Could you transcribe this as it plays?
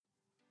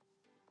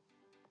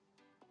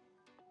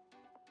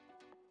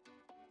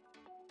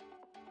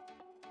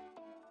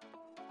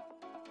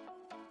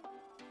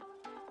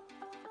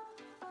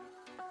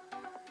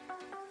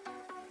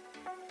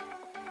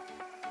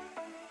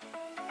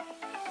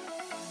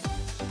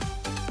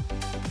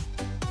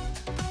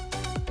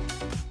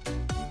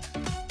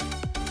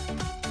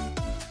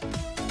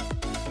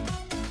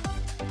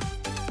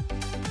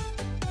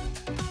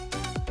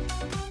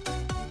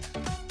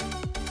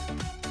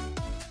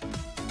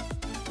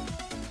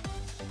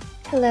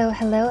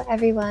Hello,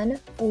 everyone.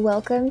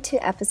 Welcome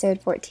to episode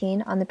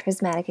 14 on the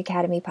Prismatic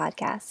Academy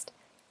podcast.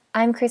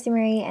 I'm Chrissy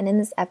Marie, and in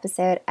this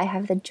episode, I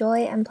have the joy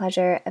and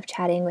pleasure of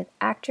chatting with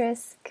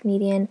actress,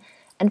 comedian,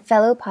 and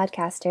fellow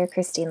podcaster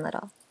Christine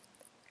Little.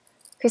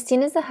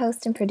 Christine is the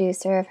host and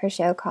producer of her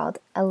show called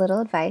A Little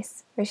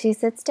Advice, where she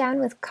sits down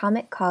with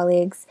comic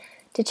colleagues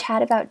to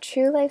chat about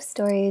true life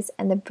stories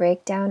and the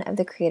breakdown of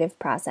the creative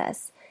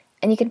process.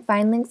 And you can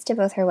find links to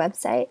both her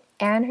website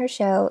and her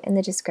show in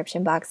the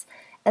description box,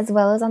 as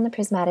well as on the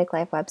Prismatic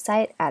Life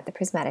website at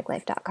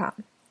theprismaticlife.com.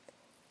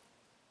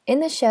 In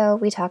the show,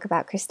 we talk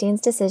about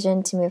Christine's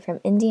decision to move from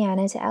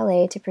Indiana to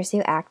LA to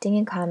pursue acting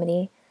and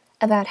comedy,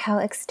 about how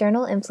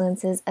external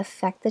influences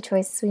affect the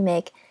choices we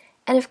make,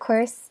 and of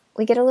course,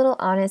 we get a little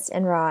honest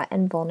and raw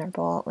and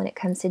vulnerable when it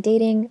comes to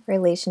dating,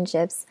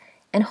 relationships,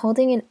 and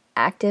holding an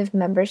active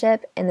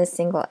membership in the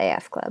Single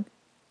AF Club.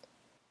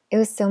 It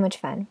was so much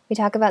fun. We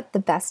talk about the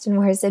best and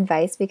worst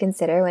advice we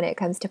consider when it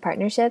comes to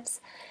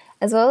partnerships,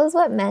 as well as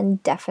what men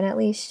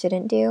definitely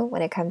shouldn't do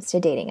when it comes to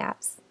dating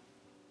apps.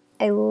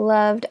 I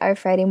loved our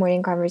Friday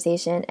morning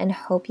conversation and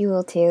hope you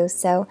will too.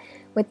 So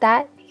with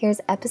that,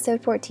 here's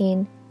episode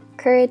 14,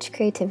 Courage,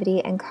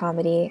 Creativity, and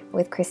Comedy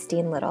with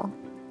Christine Little.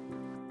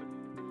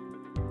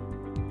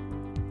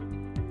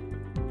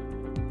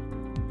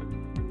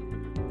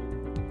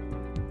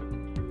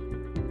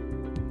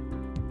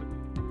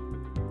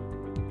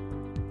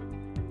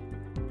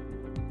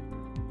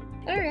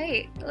 All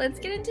right, let's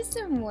get into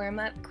some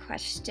warm-up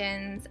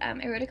questions. I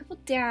wrote a couple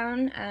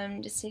down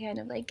just to kind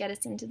of like get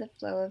us into the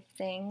flow of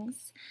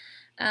things.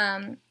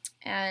 And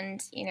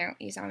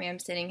you saw me, I'm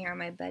sitting here on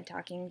my bed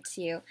talking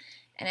to you,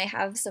 and I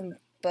have some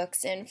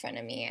books in front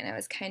of me, and I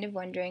was kind of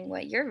wondering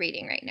what you're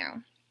reading right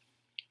now.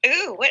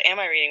 Ooh, what am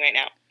I reading right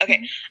now?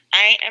 Okay,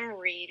 I am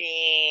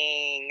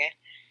reading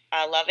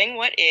Loving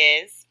What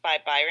Is by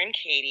Byron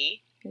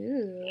Katie.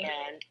 Ooh.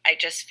 And I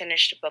just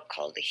finished a book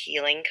called The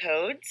Healing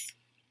Codes.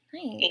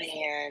 Nice.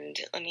 And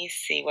let me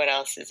see what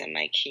else is in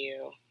my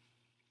queue.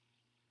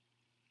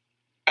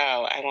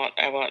 Oh,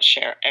 I won't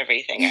share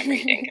everything I'm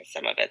reading because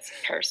some of it's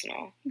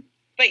personal.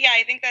 But yeah,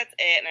 I think that's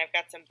it. And I've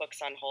got some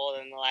books on hold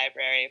in the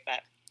library.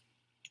 But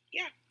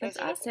yeah, that's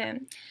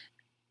awesome.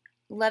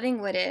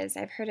 Loving What Is.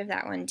 I've heard of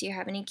that one. Do you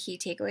have any key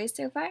takeaways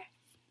so far?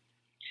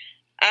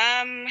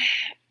 I'm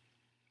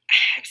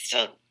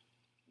still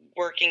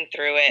working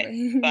through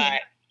it,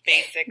 but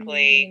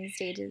basically,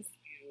 stages.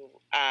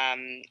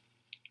 You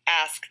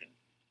ask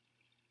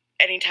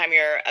anytime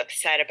you're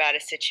upset about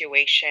a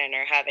situation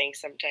or having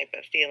some type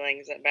of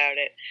feelings about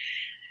it,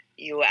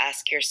 you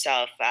ask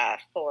yourself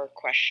 4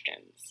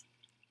 questions.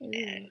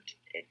 And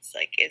it's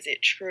like, is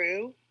it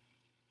true?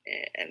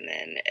 And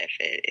then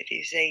if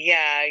you say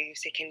yeah, you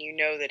say, can you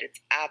know that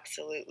it's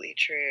absolutely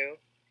true?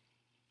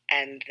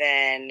 And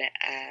then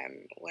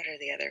what are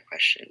the other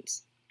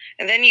questions?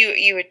 And then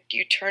you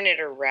turn it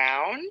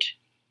around.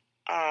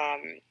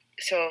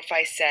 So if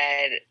I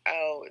said,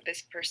 oh,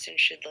 this person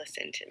should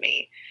listen to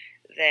me,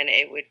 then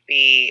it would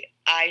be,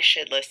 I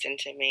should listen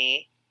to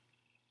me,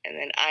 and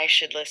then I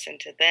should listen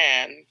to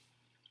them.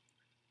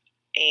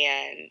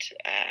 And,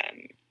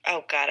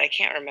 oh God, I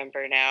can't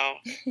remember now.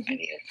 I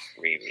need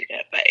to reread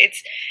it. But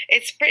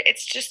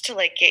it's just to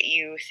like get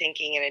you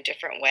thinking in a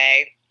different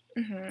way.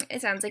 Mm-hmm.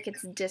 It sounds like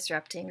it's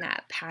disrupting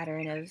that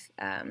pattern of,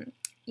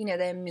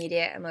 the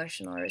immediate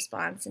emotional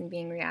response and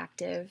being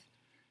reactive.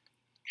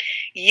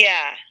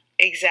 Yeah,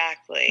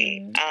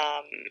 exactly.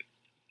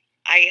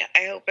 I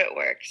hope it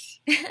works.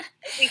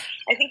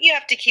 I think you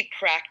have to keep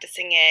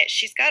practicing it.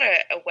 She's got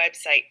a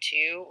website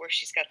too where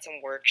she's got some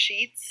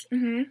worksheets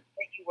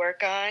that you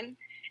work on,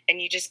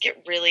 and you just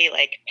get really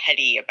like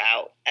petty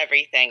about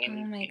everything. And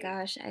oh my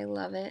gosh, I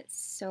love it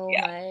so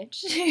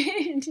much.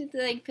 Just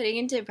like putting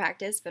into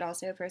practice, but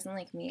also a person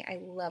like me, I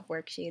love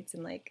worksheets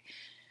and like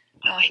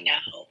I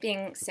know,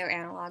 being so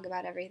analog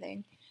about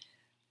everything.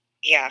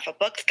 Yeah, if a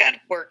book's got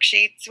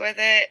worksheets with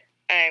it,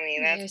 I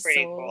mean, that's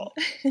pretty cool.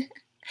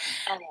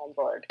 I'm on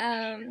board.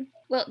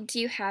 Well, do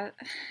you have,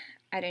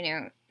 I don't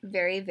know,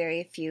 very,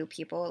 very few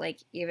people, like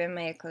even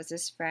my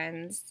closest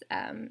friends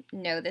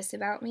know this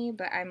about me,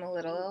 but I'm a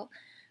little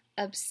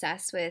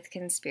obsessed with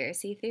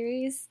conspiracy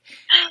theories.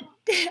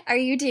 Are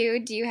you too?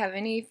 Do you have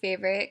any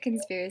favorite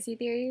conspiracy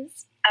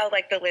theories? Oh,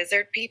 like the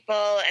lizard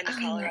people and the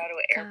Colorado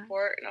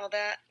airport and all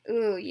that?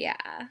 Ooh, yeah.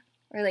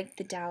 Or like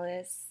the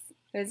Dallas,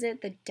 what is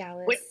it? The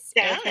Dallas What's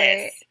Dallas?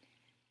 Airport?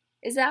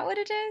 Is that what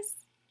it is?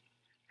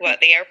 What,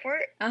 the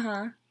airport?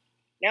 Uh-huh.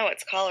 No,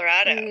 it's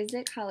Colorado. Ooh, is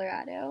it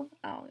Colorado?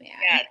 Oh, man.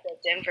 Yeah, it's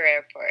the Denver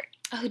airport.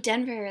 Oh,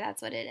 Denver,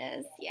 that's what it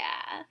is.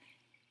 Yeah.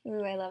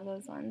 Ooh, I love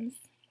those ones.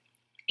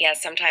 Yeah,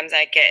 sometimes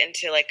I get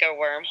into like a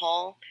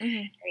wormhole. I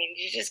mean,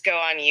 you just go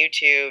on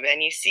YouTube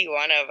and you see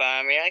one of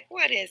them. You're like,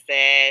 what is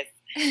this?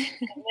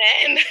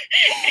 and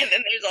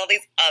then there's all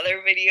these other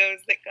videos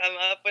that come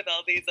up with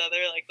all these other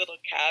like little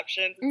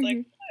captions. It's like,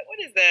 what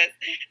is this?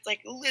 It's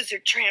like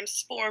lizard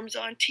transforms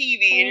on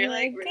TV, and you're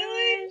like,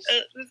 really?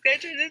 This guy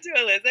turns into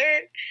a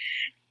lizard?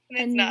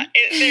 And they're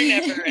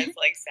never as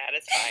like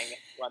satisfying as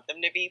you want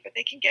them to be, but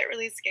they can get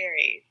really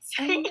scary.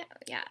 So. I know,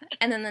 yeah.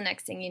 And then the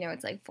next thing you know,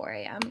 it's like 4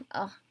 a.m.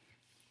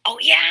 Oh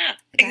yeah,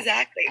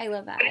 exactly. I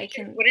love that.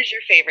 What is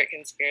your favorite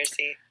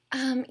conspiracy?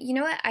 You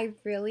know what? I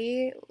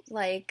really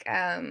like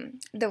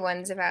the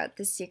ones about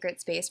the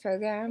secret space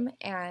program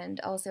and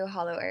also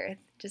Hollow Earth.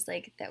 Just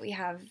like that we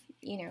have,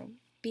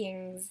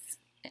 beings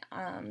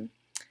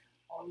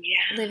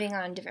living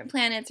on different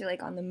planets or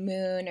like on the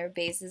moon or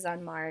bases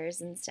on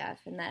Mars and stuff,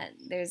 and that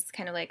there's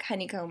kind of like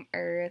honeycomb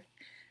Earth.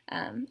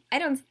 I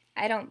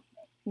don't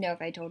know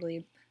if I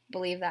totally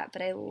believe that,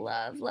 but I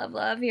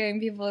love hearing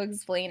people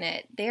explain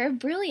it. They're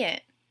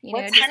brilliant.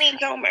 What's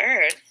honeycomb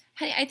Earth?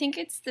 I think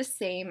it's the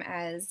same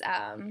as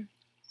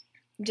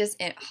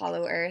just in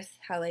Hollow Earth,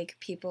 how like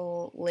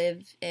people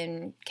live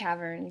in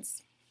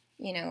caverns,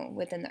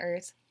 within the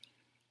earth.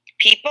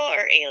 People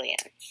or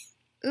aliens?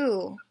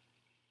 Ooh,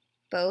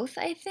 both,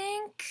 I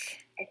think.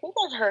 I think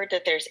I've heard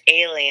that there's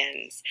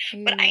aliens,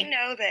 but I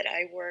know that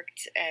I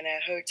worked in a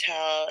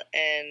hotel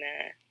in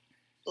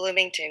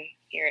Bloomington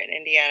here in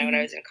Indiana when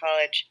I was in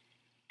college,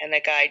 and the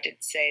guy did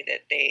say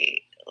that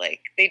they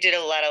did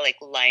a lot of like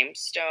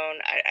limestone.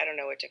 I don't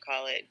know what to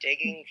call it,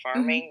 digging,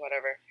 farming,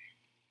 whatever.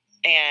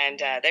 And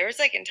there was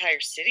like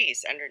entire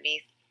cities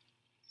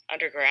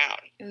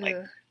underground, like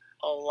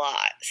a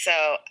lot. So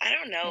I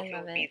don't know if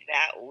it would be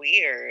that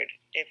weird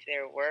if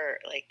there were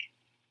like.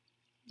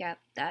 Yeah,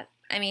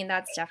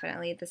 that's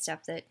definitely the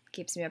stuff that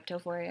keeps me up till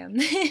 4 a.m.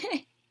 Do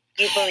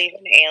you believe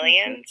in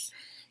aliens?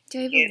 Do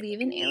I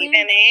believe in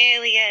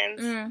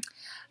aliens?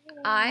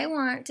 I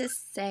want to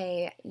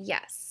say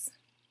yes.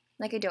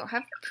 Like, I don't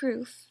have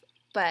proof,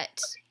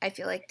 but I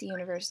feel like the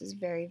universe is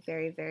very,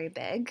 very, very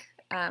big.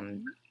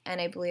 And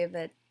I believe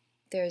that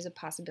there's a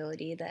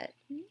possibility that,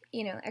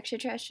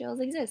 extraterrestrials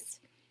exist.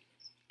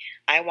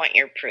 I want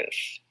your proof.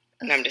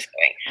 No, I'm just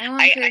kidding. I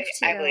want proof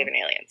too. I believe in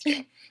aliens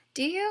too.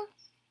 Do you?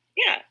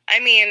 Yeah. I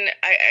mean,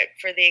 I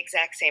for the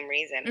exact same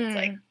reason. It's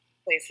like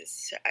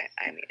places,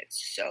 I mean,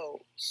 it's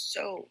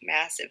so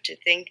massive to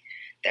think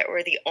that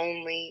we're the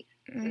only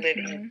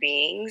living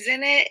beings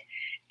in it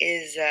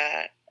is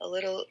a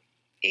little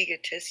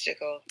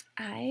egotistical.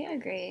 I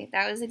agree.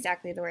 That was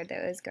exactly the word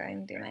that was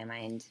going through my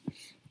mind.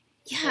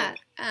 Yeah.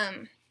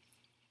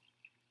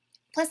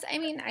 Plus, I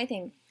mean, I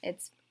think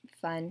it's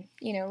fun.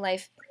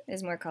 Life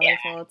is more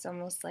colorful. Yeah. It's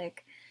almost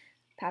like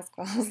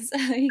Pascal's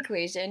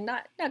equation.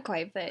 Not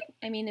quite, but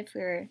I mean, if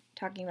we're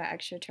talking about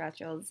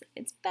extraterrestrials,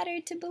 it's better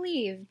to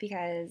believe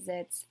because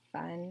it's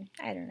fun.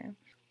 I don't know.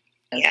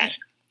 Okay. Yeah.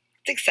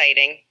 It's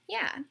exciting.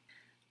 Yeah.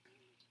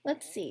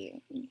 Let's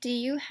see. Do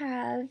you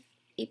have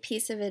a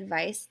piece of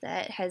advice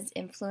that has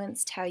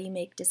influenced how you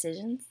make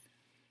decisions?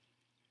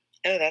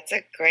 Oh, that's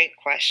a great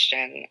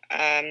question.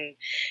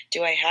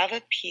 Do I have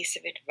a piece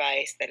of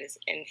advice that has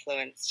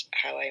influenced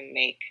how I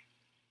make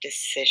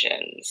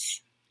decisions?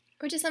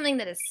 Or just something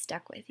that has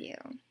stuck with you,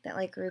 that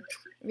like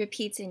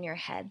repeats in your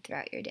head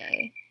throughout your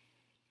day?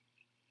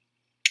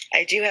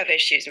 I do have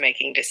issues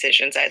making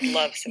decisions. I'd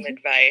love some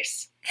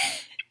advice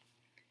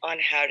on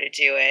how to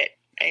do it.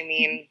 I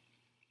mean,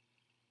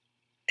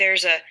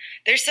 there's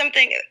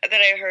something that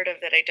I heard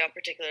of that I don't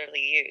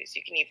particularly use.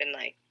 You can even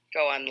like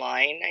go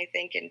online, I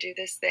think, and do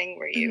this thing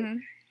where you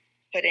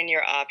put in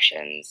your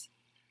options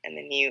and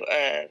then you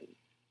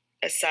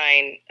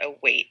assign a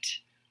weight.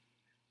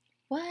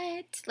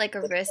 What? Like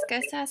a risk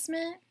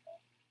assessment?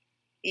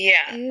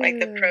 Yeah, like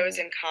the pros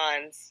and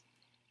cons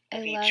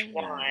of each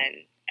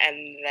one.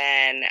 And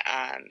then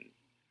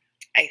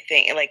I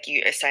think like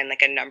you assign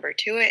like a number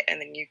to it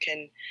and then you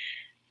can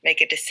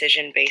make a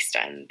decision based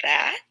on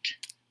that.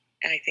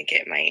 And I think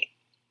it might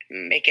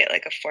make it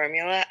like a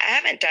formula. I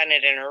haven't done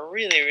it in a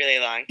really, really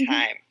long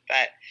time,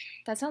 but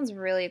that sounds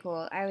really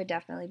cool. I would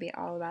definitely be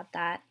all about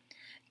that.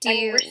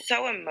 We're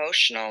so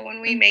emotional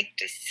when we make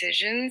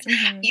decisions.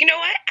 You know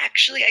what?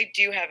 Actually, I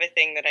do have a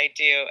thing that I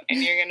do,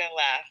 and you're gonna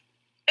laugh.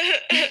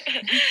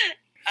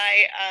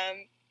 I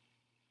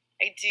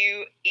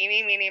do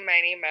eeny, meeny,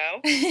 miny,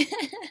 mo,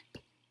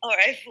 or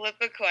I flip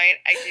a coin.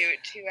 I do it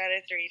 2 out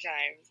of 3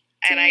 times.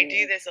 And I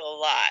do this a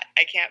lot.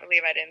 I can't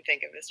believe I didn't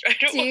think of this right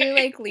away. Do you,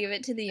 like, leave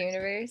it to the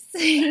universe?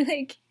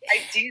 I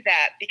do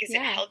that because it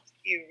helps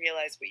you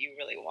realize what you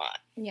really want.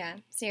 Yeah.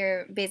 So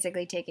you're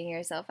basically taking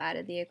yourself out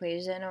of the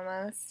equation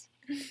almost.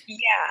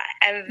 Yeah.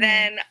 And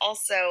then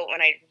also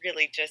when I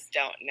really just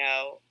don't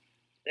know,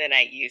 then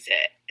I use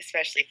it,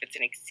 especially if it's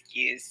an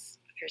excuse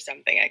for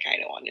something I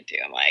kind of want to do.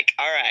 I'm like,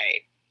 all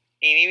right,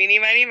 eeny, meeny,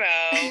 miny, mo.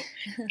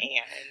 And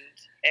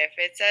if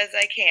it says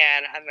I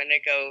can, I'm going to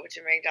go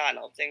to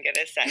McDonald's and get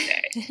a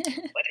sundae.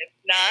 But if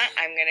not,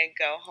 I'm going to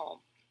go home.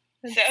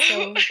 That's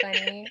so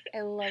funny.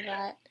 I love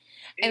that.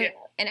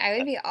 And I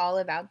would be all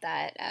about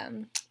that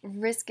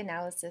risk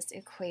analysis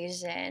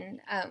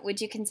equation.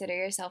 Would you consider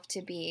yourself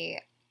to be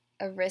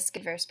a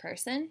risk-averse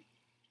person?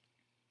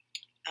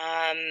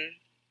 I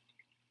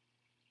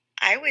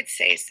would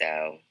say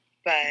so.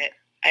 But,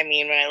 I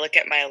mean, when I look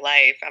at my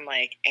life, I'm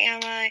like,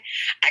 am I?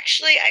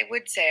 Actually, I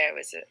would say I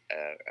was a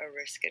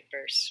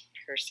risk-averse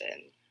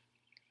person.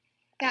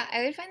 Yeah,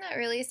 I would find that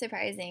really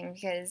surprising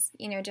because,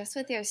 just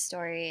with your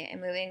story and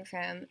moving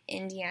from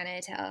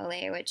Indiana to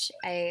LA, which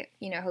I,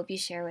 hope you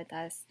share with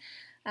us,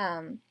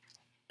 um,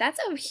 that's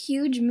a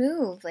huge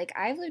move. Like,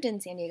 I've lived in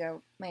San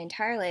Diego my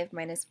entire life,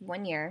 minus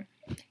 1 year,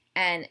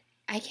 and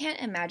I can't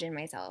imagine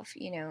myself,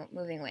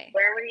 moving away.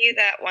 Where were you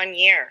that 1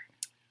 year?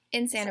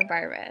 In Santa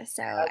Barbara,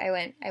 so I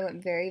went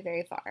very,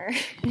 very far.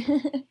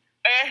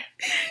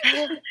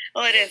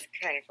 Well, it is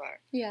kind of far.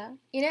 Yeah.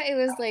 It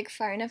was like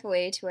far enough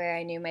away to where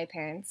I knew my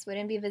parents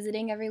wouldn't be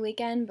visiting every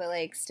weekend, but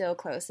like still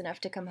close enough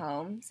to come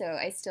home. So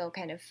I still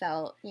kind of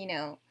felt,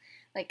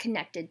 like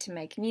connected to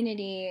my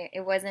community.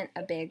 It wasn't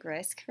a big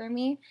risk for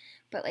me,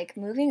 but like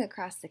moving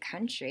across the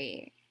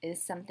country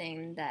is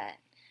something that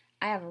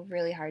I have a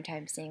really hard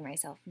time seeing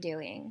myself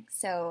doing.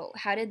 So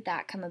how did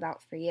that come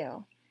about for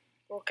you?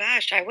 Well,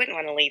 gosh, I wouldn't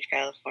want to leave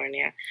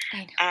California. I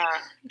know.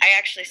 I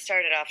actually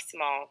started off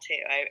small,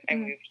 too. I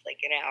moved like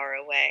an hour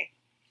away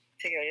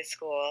to go to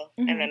school,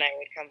 and then I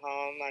would come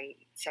home on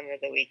some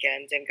of the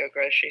weekends and go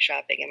grocery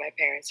shopping in my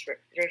parents'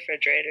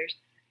 refrigerators.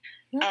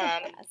 But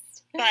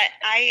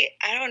I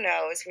don't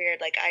know. It was weird.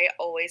 Like, I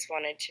always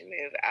wanted to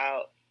move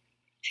out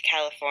to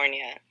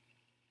California.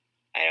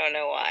 I don't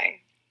know why.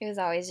 It was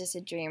always just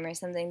a dream or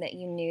something that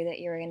you knew that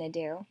you were going to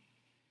do.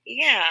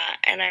 Yeah,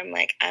 and I'm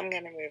like, I'm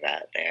going to move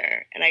out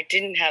there. And I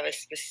didn't have a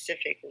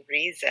specific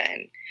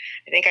reason.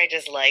 I think I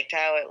just liked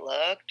how it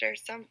looked or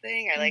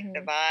something. I liked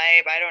the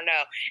vibe. I don't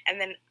know. And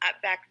then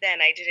back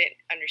then, I didn't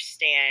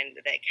understand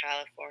that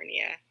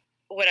California,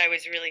 what I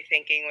was really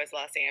thinking was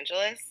Los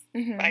Angeles.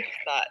 I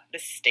just thought the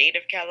state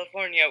of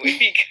California would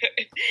be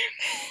good.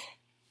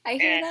 I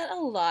hear that a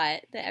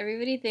lot, that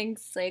everybody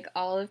thinks like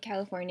all of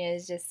California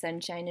is just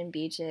sunshine and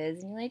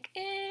beaches. And you're like,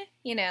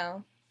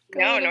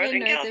 No,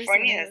 Northern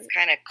California is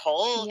kind of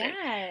cold and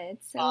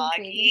it's so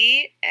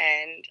foggy,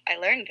 and I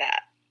learned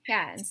that.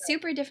 Yeah, and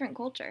super different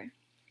culture.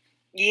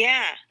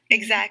 Yeah,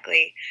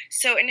 exactly.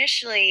 So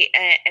initially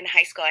in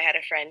high school, I had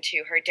a friend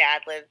who, her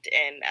dad lived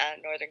in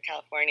Northern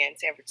California in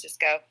San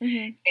Francisco,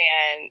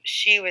 and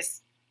she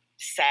was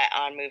set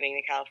on moving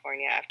to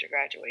California after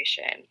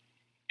graduation.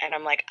 And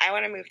I'm like, I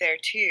want to move there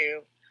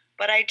too.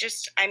 But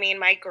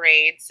my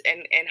grades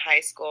in high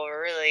school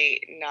were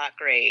really not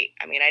great.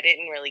 I mean, I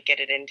didn't really get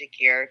it into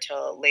gear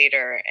till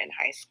later in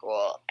high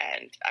school.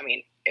 And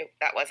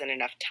that wasn't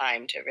enough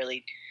time to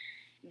really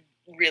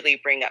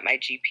bring up my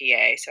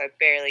GPA. So I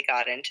barely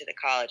got into the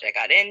college I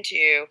got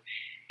into.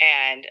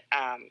 And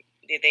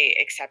they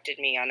accepted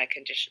me on a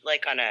condition,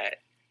 like on a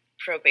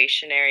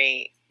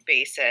probationary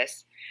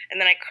basis.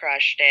 And then I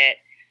crushed it,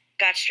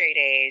 got straight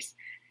A's.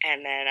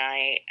 And then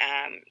I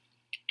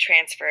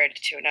transferred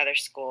to another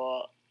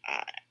school,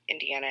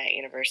 Indiana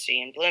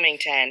University in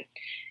Bloomington,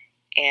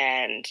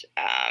 and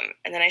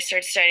then I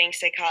started studying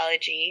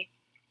psychology,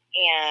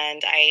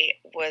 and I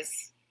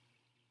was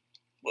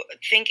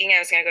thinking I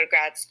was going to go to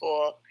grad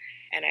school,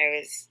 and I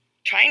was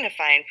trying to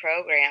find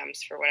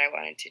programs for what I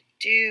wanted to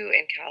do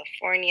in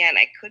California, and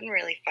I couldn't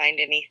really find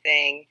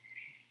anything.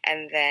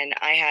 And then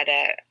I had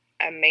a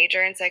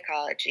major in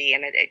psychology,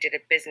 and I did a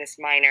business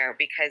minor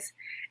because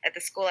at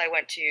the school I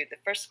went to, the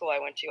first school I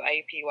went to,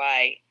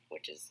 IUPUI,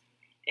 which is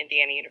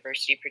Indiana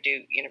University,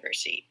 Purdue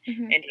University,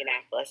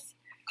 Indianapolis,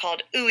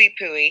 called Ooey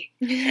Pooey.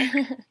 Kind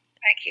of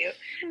cute.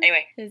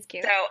 Anyway, it's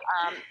cute. So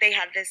they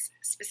had this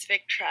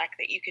specific track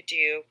that you could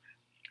do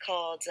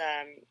called,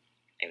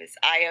 it was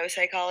IO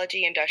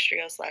psychology,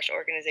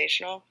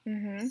 industrial/organizational.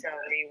 So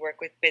you work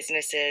with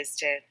businesses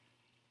to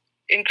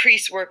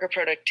increase worker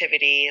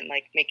productivity and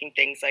like making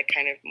things like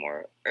kind of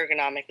more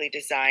ergonomically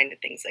designed and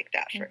things like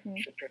that for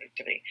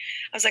productivity.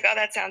 I was like, oh,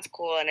 that sounds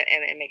cool, and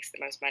it makes the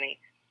most money.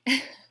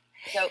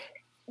 So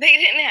they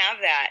didn't have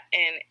that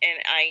in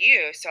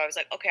IU, so I was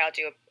like, okay, I'll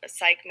do a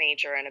psych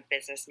major and a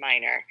business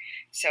minor.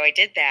 So I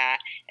did that,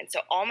 and so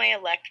all my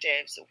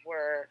electives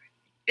were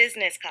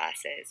business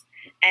classes,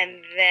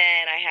 and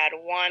then I had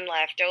one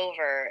left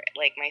over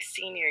like my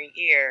senior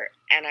year,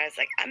 and I was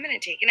like, I'm going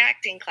to take an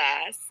acting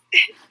class.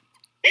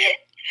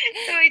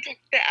 So I took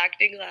the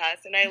acting class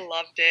and I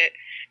loved it.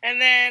 And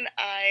then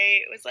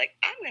I was like,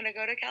 I'm going to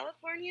go to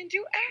California and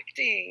do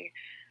acting,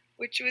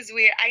 which was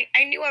weird.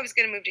 I knew I was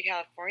going to move to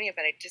California,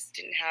 but I just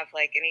didn't have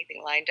like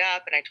anything lined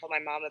up. And I told my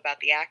mom about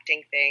the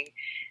acting thing,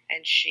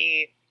 and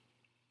she,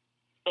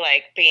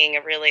 like being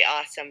a really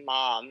awesome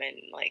mom and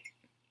like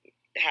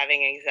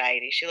having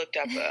anxiety, she looked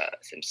up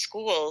some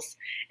schools,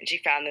 and she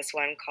found this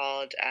one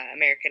called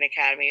American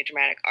Academy of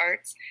Dramatic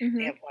Arts.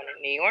 They have one in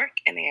New York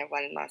and they have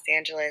one in Los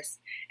Angeles,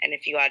 and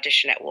if you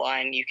audition at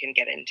one, you can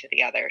get into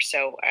the other.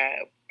 So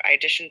I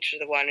auditioned for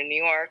the one in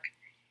New York,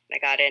 and I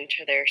got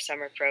into their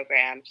summer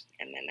programs,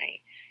 and then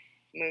I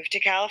moved to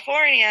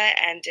California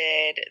and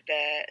did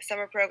the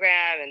summer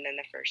program and then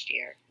the first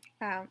year.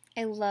 Wow,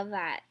 I love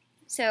that.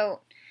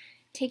 So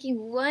taking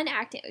one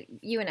acting,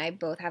 you and I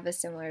both have a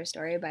similar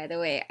story, by the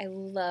way. I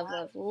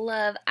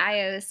love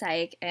IO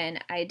Psych,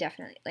 and I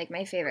definitely, like,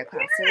 my favorite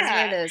classes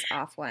were those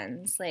off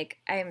ones. Like,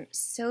 I'm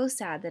so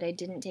sad that I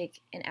didn't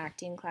take an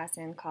acting class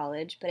in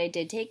college, but I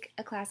did take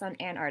a class on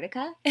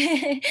Antarctica,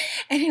 and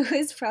it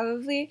was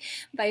probably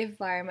by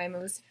far my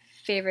most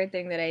favorite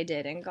thing that I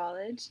did in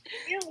college.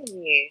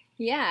 Really?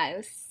 Yeah, it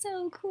was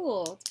so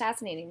cool.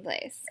 Fascinating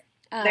place.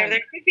 There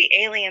could be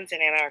aliens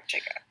in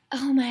Antarctica.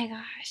 Oh my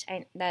gosh,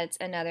 that's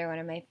another one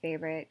of my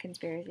favorite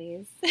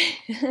conspiracies.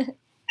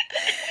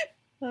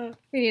 Oh,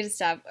 we need to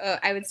stop. Oh,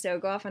 I would so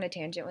go off on a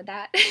tangent with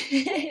that.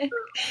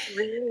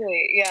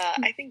 Really? Yeah,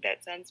 I think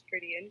that sounds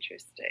pretty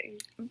interesting.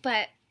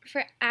 But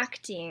for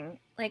acting,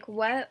 like,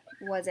 what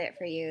was it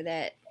for you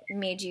that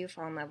made you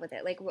fall in love with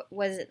it? Like,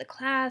 was it the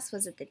class?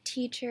 Was it the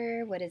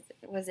teacher?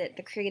 Was it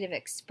the creative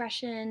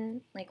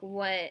expression? Like,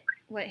 what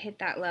hit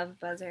that love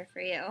buzzer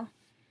for you?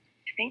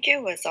 I think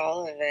it was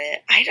all of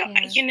it. I don't,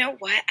 Yeah. you know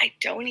what? I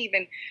don't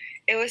even,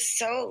 it was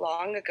so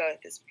long ago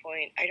at this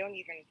point. I don't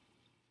even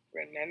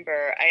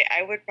remember.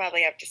 I would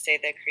probably have to say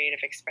the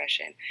creative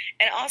expression.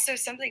 And also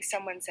something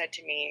someone said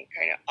to me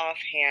kind of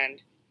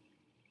offhand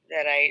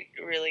that I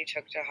really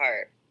took to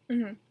heart.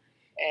 Mm-hmm.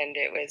 And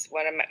it was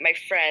one of my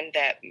friend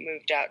that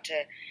moved out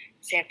to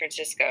San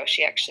Francisco.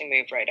 She actually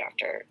moved right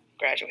after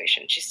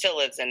graduation. She still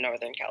lives in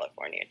Northern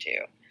California too.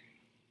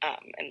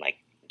 And like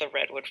the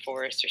Redwood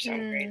Forest or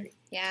something crazy.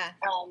 Yeah.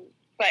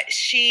 But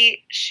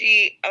she,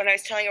 when I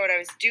was telling her what I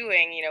was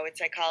doing, you know, with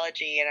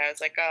psychology, and I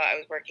was like, oh, I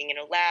was working in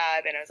a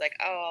lab, and I was like,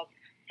 oh, I'll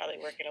probably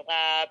work in a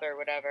lab or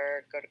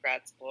whatever, go to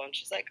grad school. And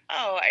she's like,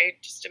 oh, I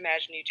just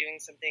imagine you doing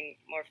something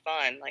more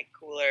fun, like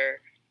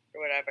cooler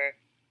or whatever.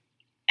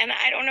 And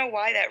I don't know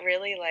why that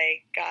really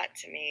like got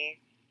to me.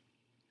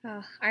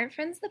 Oh, aren't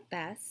friends the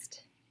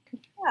best?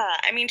 Yeah,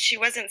 I mean, she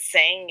wasn't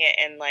saying it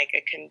in like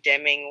a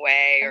condemning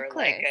way or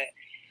like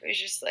it was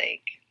just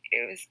like,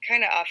 it was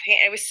kind of offhand.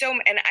 It was so,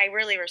 and I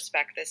really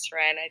respect this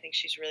friend. I think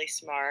she's really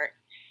smart.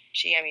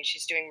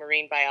 She's doing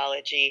marine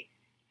biology,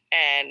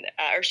 and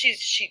or she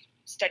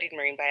studied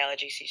marine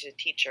biology. She's a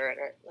teacher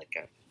at like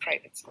a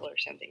private school or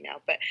something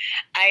now. But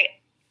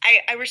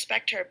I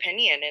respect her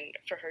opinion, and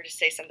for her to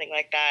say something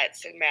like that,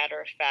 it's a matter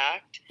of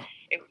fact.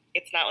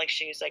 It's not like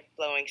she was like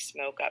blowing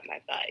smoke up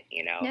my butt,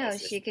 you know. No,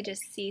 she could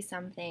just see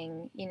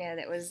something, you know,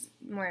 that was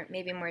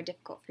maybe more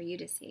difficult for you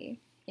to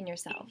see in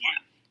yourself.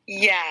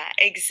 Yeah,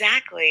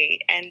 exactly.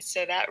 And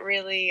so that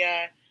really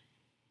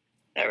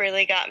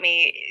got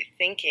me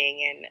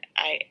thinking.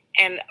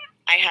 And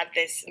I had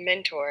this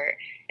mentor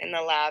in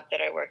the lab that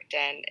I worked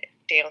in,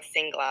 Dale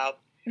Singlaub.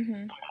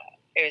 Mm-hmm.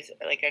 It was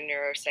like a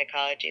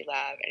neuropsychology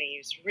lab, and he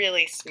was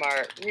really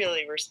smart.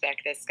 Really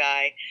respect this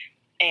guy.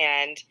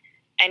 And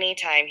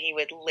anytime he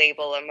would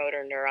label a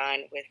motor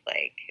neuron with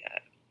like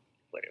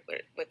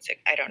what's it?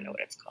 I don't know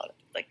what it's called.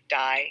 Like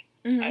dye.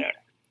 Mm-hmm. I don't know.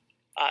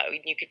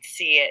 You could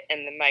see it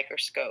in the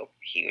microscope.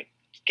 He would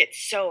get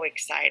so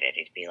excited.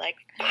 He'd be like,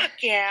 "Fuck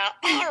yeah,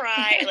 all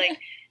right!" Like,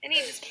 and he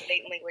just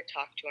blatantly would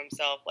talk to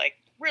himself like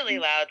really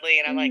loudly.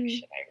 And I'm like,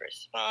 should I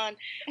respond?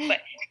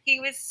 But he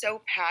was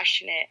so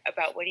passionate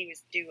about what he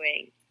was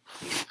doing.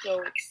 He was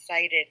so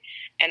excited,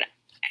 and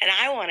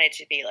I wanted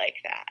to be like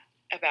that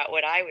about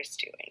what I was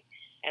doing.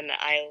 And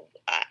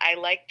I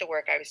liked the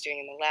work I was doing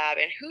in the lab.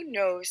 And who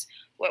knows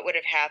what would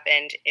have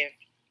happened if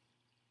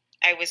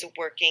I was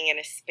working in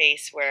a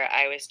space where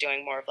I was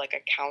doing more of like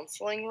a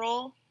counseling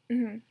role.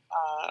 Mm-hmm.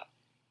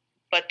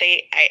 But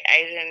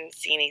I didn't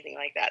see anything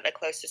like that. The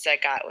closest I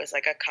got was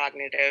like a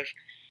cognitive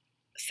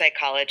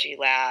psychology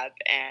lab,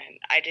 and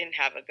I didn't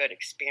have a good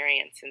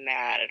experience in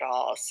that at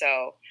all.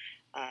 So,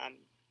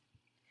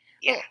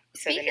 yeah. Well,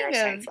 so the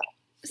neuroscience lab.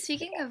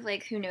 Speaking of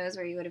like who knows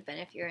where you would have been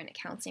if you were in a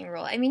counseling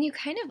role, I mean, you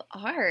kind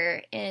of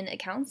are in a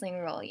counseling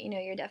role. You know,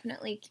 you're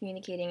definitely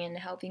communicating and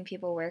helping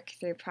people work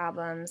through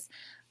problems.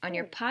 On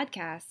your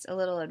podcast, A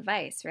Little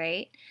Advice,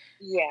 right?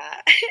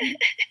 Yeah.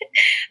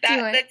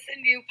 That's a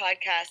new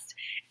podcast,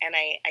 and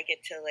I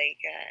get to like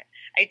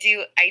I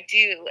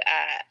do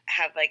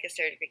have like a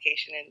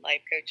certification in life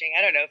coaching.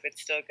 I don't know if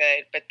it's still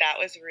good, but that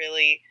was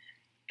really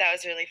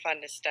fun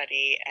to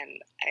study,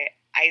 and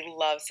I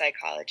love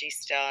psychology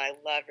still. I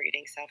love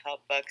reading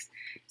self-help books.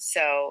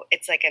 So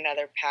it's like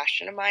another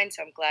passion of mine.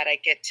 So I'm glad I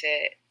get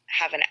to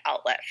have an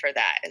outlet for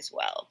that as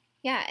well.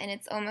 Yeah, and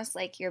it's almost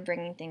like you're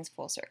bringing things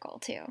full circle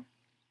too.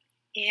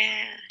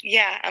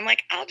 Yeah. I'm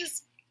like, I'll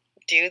just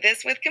do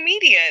this with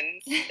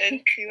comedians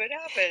and see what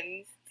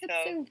happens.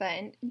 That's so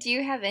fun. Do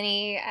you have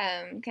any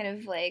kind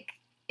of like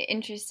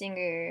interesting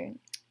or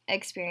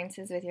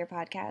experiences with your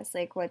podcast?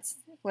 Like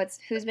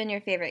who's been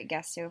your favorite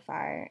guest so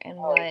far, and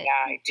what? Yeah,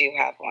 I do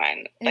have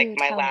one. Like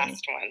my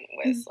last one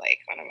was like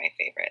one of my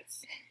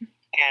favorites,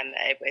 and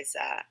it was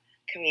a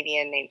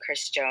comedian named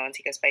Chris Jones.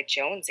 He goes by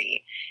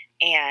Jonesy,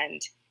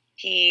 and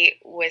he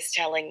was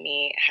telling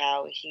me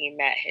how he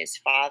met his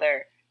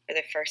father for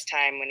the first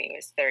time when he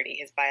was 30,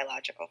 his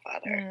biological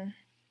father,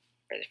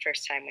 for the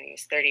first time when he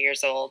was 30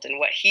 years old, and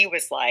what he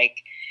was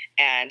like,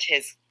 and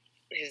his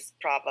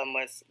problem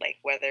was like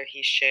whether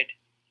he should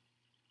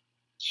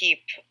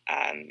keep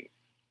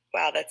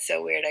wow, that's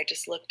so weird. I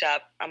just looked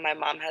up. My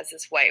mom has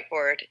this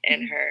whiteboard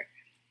in her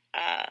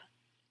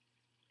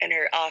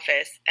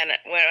office, and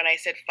when I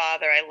said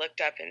father, I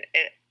looked up and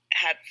it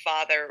had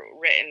father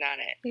written on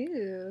it.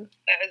 Ooh,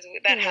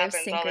 that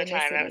happens all the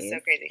time. That was so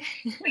crazy.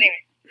 But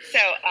anyway, so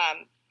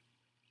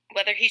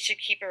whether he should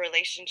keep a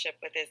relationship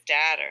with his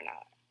dad or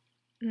not,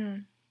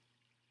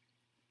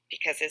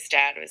 because his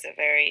dad was a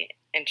very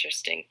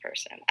interesting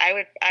person. I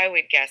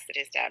would guess that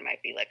his dad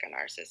might be like a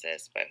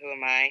narcissist, but who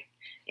am I?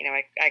 You know,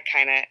 I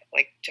kind of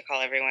like to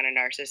call everyone a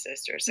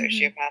narcissist or a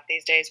sociopath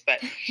these days, but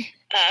he's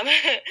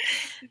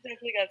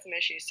definitely got some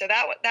issues. So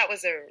that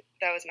was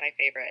my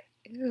favorite.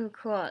 Ooh,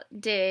 cool.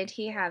 Did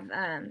he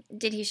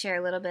share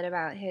a little bit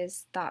about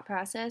his thought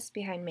process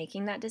behind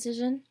making that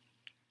decision?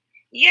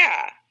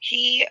 Yeah,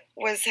 he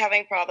was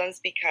having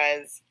problems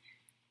because,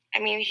 I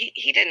mean,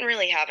 he didn't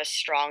really have a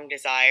strong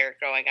desire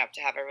growing up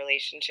to have a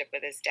relationship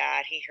with his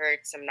dad. He heard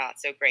some not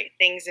so great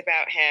things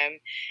about him,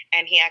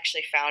 and he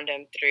actually found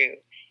him through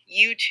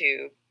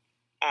YouTube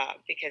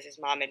because his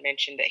mom had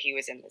mentioned that he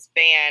was in this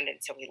band, and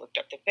so he looked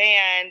up the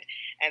band,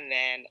 and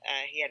then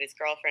he had his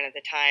girlfriend at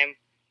the time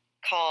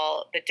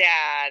call the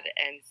dad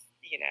and,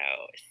 you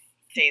know,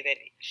 say that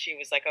she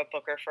was like a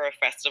booker for a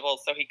festival,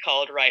 so he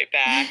called right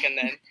back, and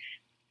then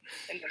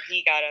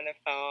he got on the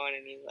phone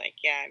and he's like,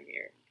 yeah, I'm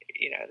your,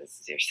 you know, this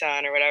is your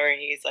son or whatever. And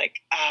he's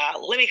like,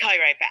 let me call you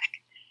right back.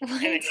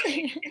 What? And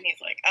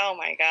he's like, oh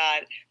my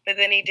God. But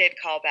then he did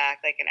call back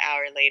like an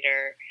hour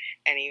later,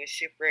 and he was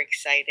super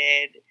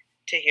excited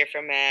to hear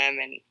from him,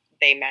 and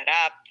they met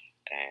up,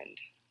 and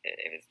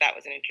that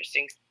was an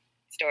interesting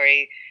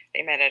story.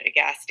 They met at a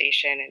gas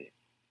station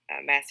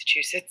in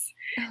Massachusetts.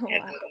 Oh,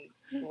 and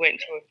wow. went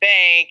to a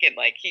bank, and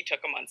like he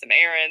took him on some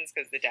errands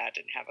because the dad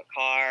didn't have a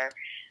car.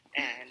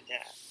 And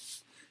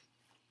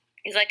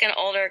he's like an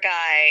older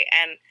guy,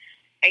 and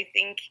I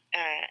think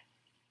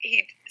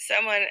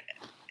someone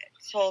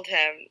told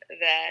him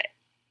that,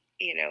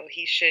 you know,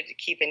 he should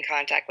keep in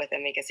contact with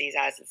him because he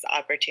has this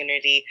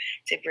opportunity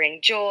to bring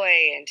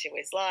joy into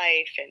his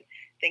life and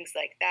things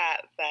like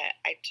that. But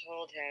I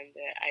told him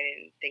that I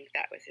didn't think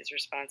that was his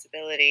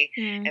responsibility,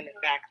 and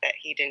the fact that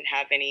he didn't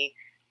have any,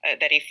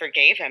 that he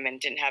forgave him and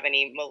didn't have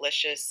any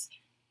malicious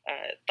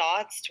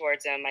thoughts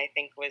towards him, I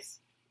think was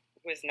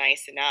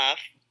nice enough,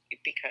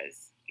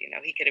 because, you know,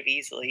 he could have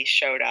easily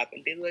showed up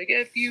and been like,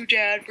 F you,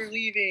 Dad, for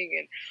leaving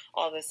and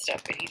all this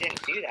stuff, but he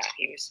didn't do that.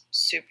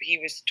 He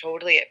was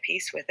totally at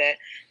peace with it,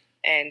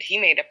 and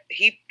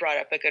he brought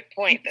up a good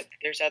point that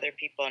there's other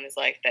people in his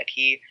life that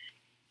he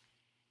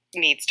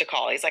needs to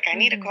call. He's like, I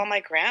need to call my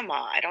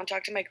grandma. I don't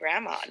talk to my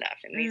grandma enough,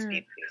 and these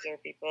are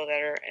people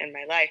that are in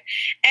my life.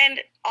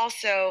 And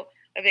also,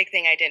 a big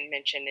thing I didn't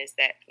mention is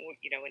that,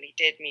 you know, when he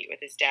did meet with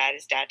his dad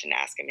didn't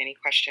ask him any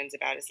questions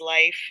about his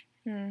life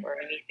or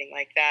anything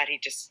like that. He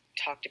just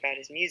talked about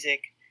his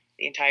music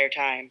the entire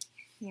time,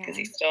 because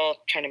he's still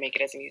trying to make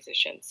it as a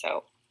musician.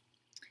 So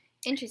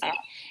interesting.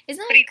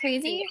 Isn't that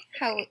crazy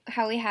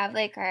how we have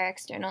like our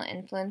external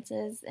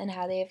influences and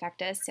how they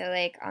affect us? So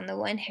like on the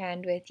one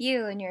hand, with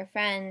you and your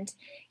friend,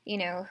 you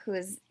know, who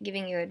is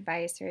giving you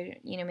advice or,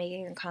 you know,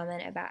 making a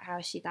comment about how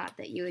she thought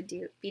that you would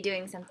be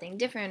doing something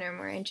different or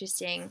more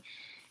interesting.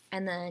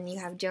 And then you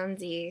have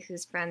Jonesy,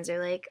 whose friends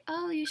are like,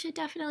 oh, you should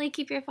definitely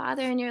keep your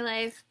father in your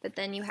life. But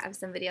then you have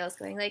somebody else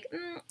going like,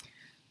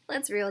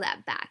 let's reel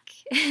that back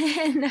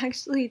and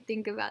actually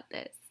think about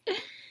this.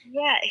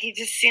 Yeah, he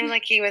just seemed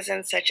like he was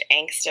in such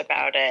angst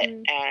about it.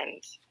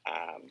 And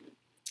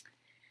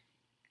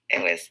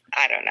it was,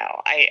 I don't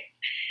know.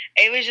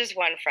 It was just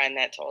one friend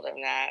that told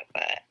him that,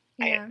 but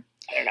I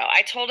don't know.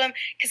 I told him,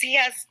 because he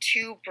has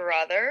two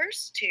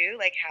brothers too,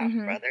 like half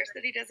brothers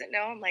that he doesn't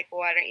know. I'm like, well,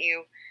 why don't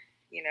you,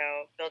 you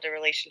know, build a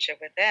relationship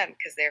with them,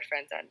 because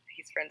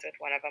he's friends with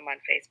one of them on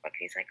Facebook. And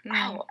he's like,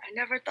 oh, I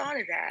never thought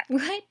of that.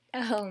 What?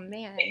 Oh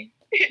man,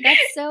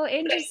 that's so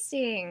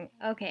interesting.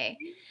 Okay.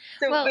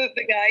 So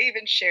the guy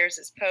even shares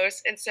his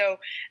post, and so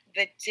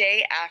the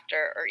day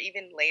after, or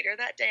even later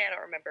that day, I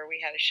don't remember,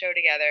 we had a show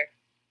together,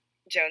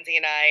 Jonesy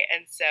and I,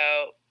 and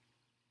so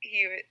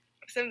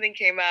something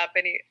came up,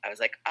 and I was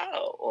like,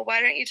 oh, well,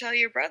 why don't you tell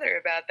your brother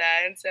about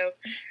that? And so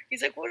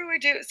he's like, what do I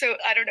do? So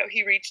I don't know,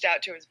 he reached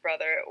out to his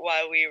brother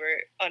while we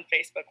were on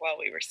Facebook, while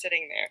we were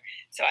sitting there.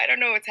 So I don't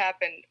know what's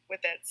happened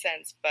with that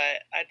since,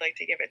 but I'd like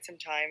to give it some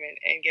time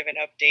and give an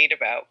update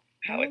about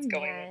how it's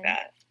going with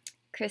that.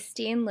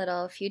 Christine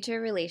Little, future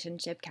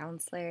relationship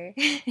counselor.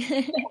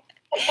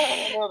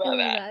 I don't know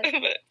about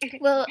that.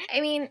 Well,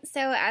 I mean,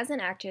 so as an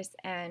actress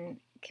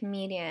and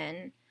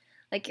comedian,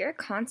 like, you're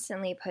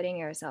constantly putting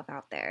yourself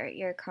out there.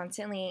 You're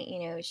constantly,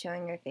 you know,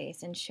 showing your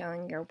face and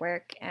showing your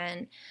work.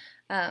 And,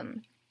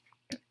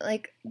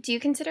 like, do you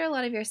consider a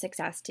lot of your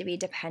success to be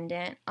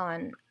dependent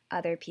on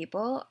other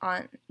people,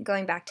 on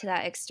going back to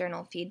that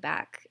external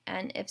feedback?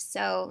 And if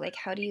so, like,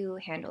 how do you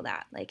handle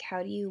that? Like,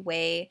 how do you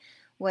weigh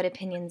what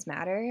opinions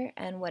matter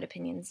and what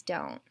opinions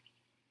don't?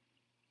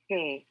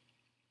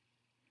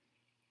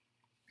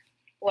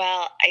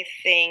 Well, I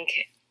think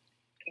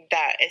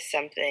that is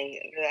something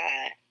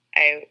that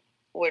I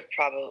would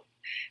probably,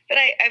 but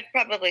I've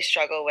probably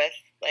struggled with,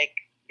 like,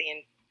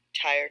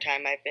 entire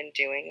time I've been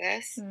doing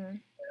this.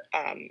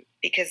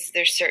 Because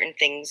there's certain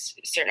things,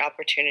 certain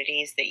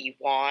opportunities that you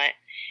want,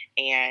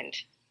 and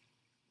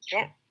you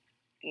don't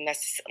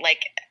necessarily,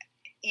 like,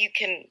 you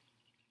can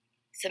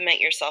submit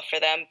yourself for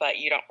them, but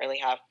you don't really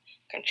have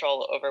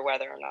control over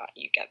whether or not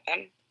you get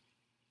them.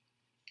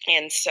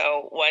 And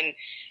so one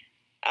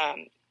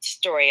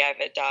story I've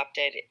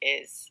adopted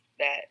is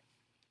that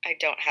I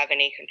don't have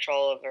any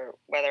control over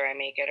whether I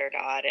make it or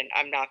not, and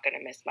I'm not going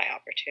to miss my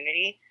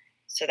opportunity.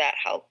 So that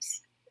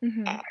helps.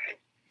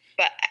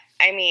 But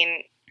I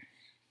mean,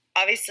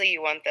 obviously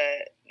you want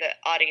the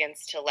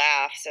audience to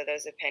laugh, so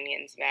those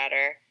opinions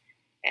matter,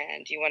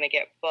 and you want to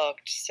get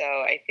booked. So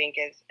I think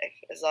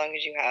as long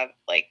as you have,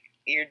 like,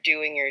 you're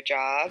doing your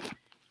job,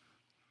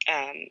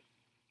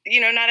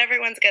 not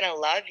everyone's going to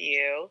love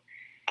you,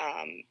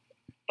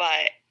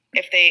 but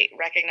if they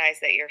recognize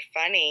that you're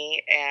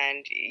funny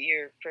and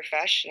you're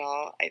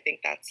professional, I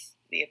think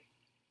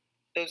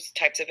those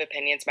types of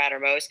opinions matter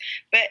most.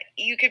 But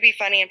you could be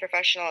funny and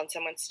professional, and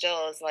someone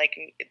still is like,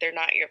 they're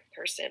not your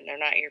person, they're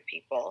not your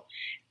people.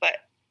 But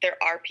there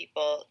are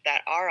people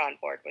that are on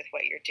board with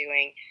what you're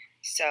doing.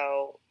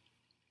 So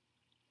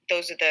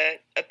those are the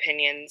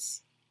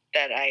opinions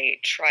that I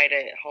try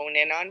to hone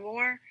in on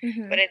more.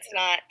 But it's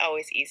not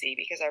always easy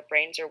because our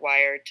brains are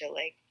wired to,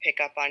 like, pick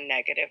up on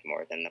negative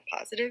more than the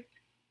positive.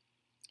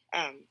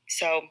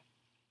 So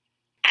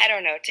I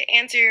don't know. To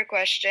answer your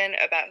question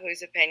about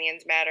whose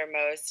opinions matter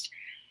most,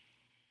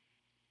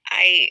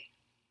 I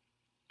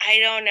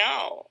don't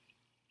know.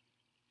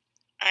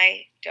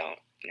 I don't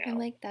know. I'm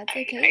like, that's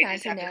okay. I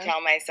just have to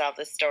tell myself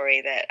the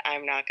story that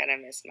I'm not going to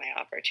miss my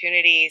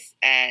opportunities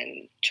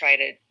and try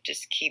to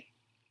just keep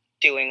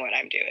doing what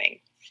I'm doing.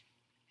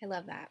 I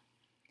love that.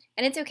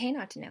 And it's okay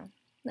not to know.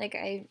 Like,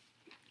 I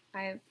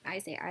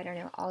say I don't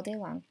know all day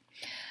long.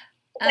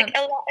 Like,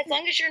 as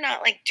long as you're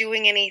not, like,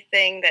 doing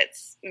anything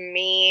that's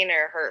mean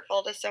or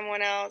hurtful to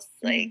someone else,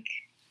 like,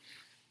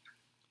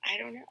 I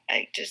don't know.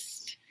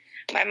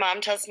 My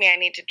mom tells me I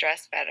need to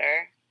dress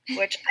better,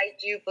 which I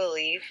do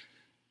believe.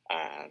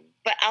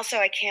 But also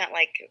I can't,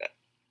 like,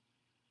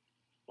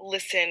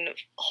 listen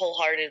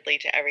wholeheartedly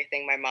to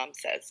everything my mom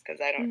says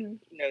because I don't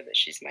know that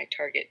she's my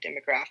target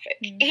demographic,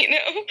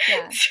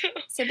 Yeah.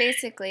 So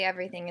basically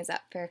everything is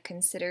up for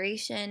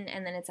consideration,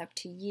 and then it's up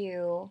to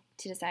you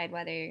to decide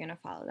whether you're going to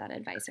follow that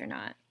advice or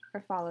not,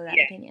 or follow that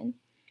opinion.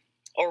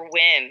 Or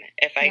when,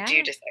 if I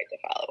do decide to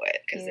follow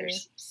it, because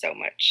there's so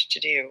much to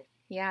do.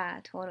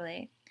 Yeah,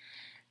 totally.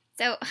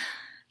 So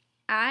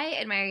I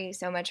admire you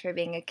so much for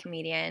being a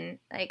comedian.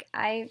 Like,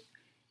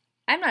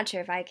 I'm not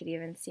sure if I could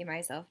even see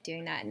myself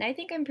doing that. And I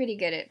think I'm pretty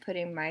good at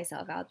putting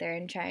myself out there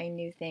and trying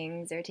new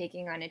things or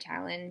taking on a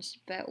challenge.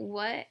 But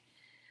what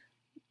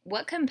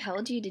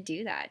compelled you to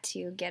do that,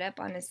 to get up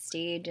on a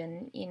stage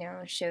and,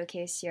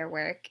 showcase your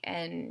work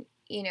and,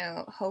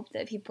 hope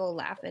that people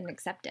laugh and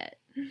accept it?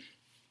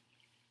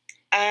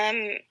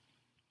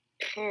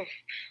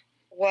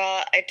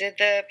 Well, I did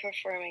the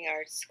performing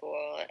arts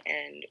school,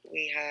 and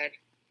we had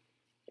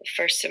the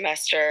first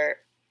semester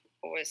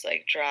was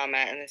like drama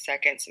and the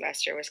second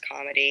semester was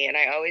comedy, and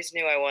I always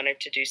knew I wanted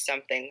to do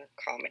something with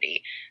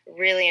comedy.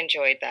 Really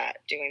enjoyed that,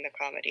 doing the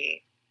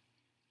comedy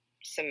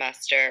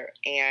semester,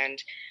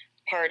 and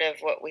part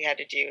of what we had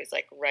to do is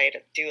like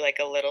do like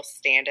a little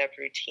stand-up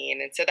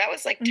routine, and so that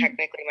was like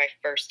technically my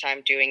first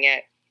time doing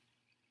it.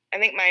 I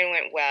think mine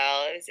went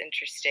well. It was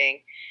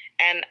interesting,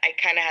 and I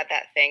kind of had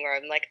that thing where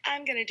I'm like,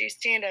 I'm gonna do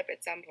stand-up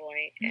at some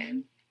point,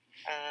 and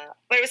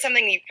but it was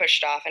something you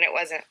pushed off, and it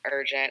wasn't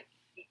urgent.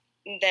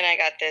 Then I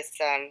got this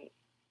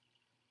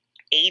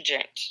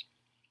agent,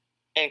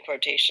 in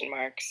quotation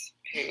marks,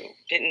 who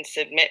didn't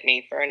submit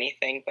me for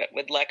anything but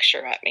would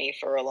lecture at me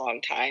for a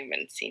long time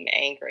and seem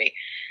angry.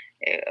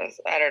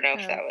 I don't know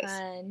if that was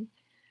fun.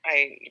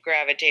 I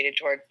gravitated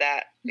towards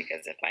that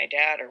because of my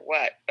dad or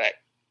what, but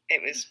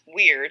it was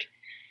weird.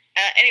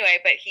 Anyway,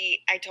 but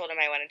I told him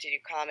I wanted to do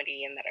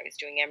comedy and that I was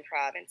doing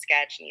improv and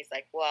sketch, and he's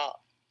like, well,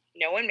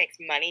 no one makes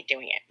money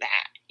doing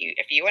that.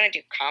 If you want to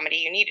do comedy,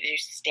 you need to do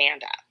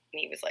stand-up. And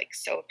he was like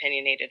so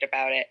opinionated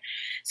about it.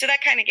 So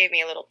that kind of gave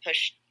me a little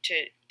push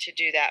to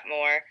do that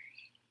more.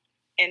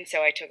 And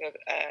so I took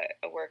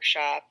a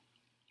workshop,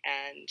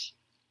 and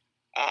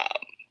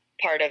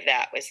part of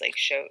that was like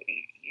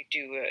you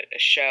do a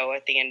show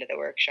at the end of the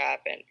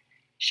workshop, and the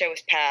show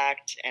was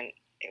packed, and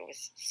it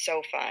was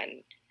so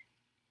fun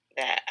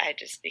that I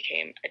just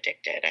became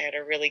addicted. I had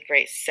a really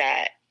great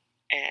set,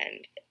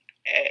 and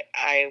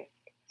I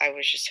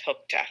was just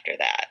hooked after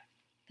that.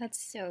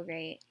 That's so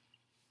great.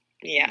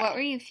 Yeah. What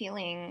were you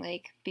feeling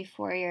like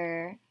before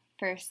your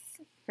first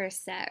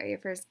set or your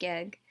first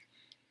gig?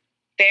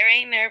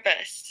 Very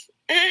nervous.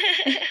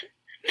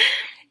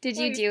 Did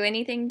you do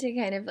anything to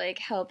kind of like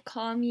help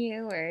calm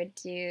you, or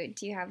do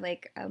you have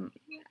like I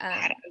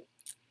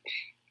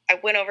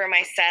went over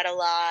my set a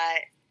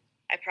lot.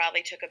 I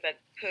probably took a big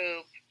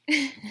poop.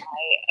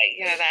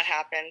 That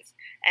happens.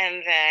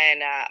 And then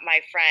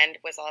my friend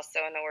was also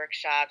in the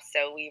workshop,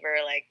 so we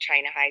were like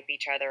trying to hype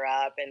each other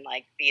up and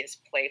like be as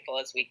playful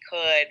as we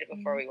could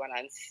before we went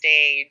on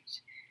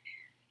stage.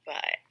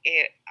 but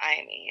it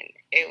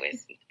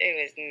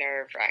was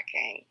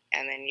nerve-wracking.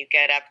 And then you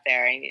get up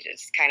there and you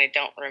just kind of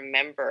don't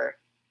remember,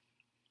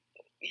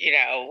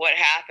 what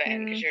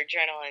happened because your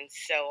adrenaline's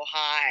so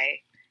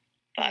high.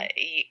 But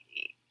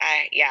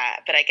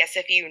but I guess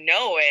if you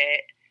know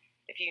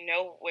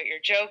what your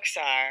jokes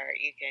are,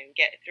 you can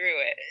get through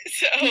it.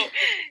 So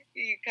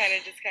you kind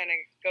of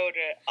go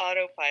to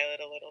autopilot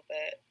a little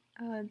bit.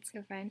 Oh, that's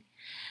so fun.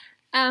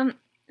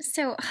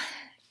 So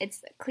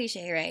it's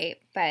cliche, right?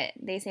 But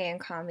they say in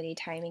comedy,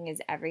 timing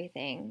is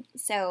everything.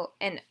 So,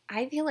 and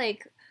I feel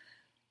like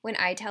when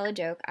I tell a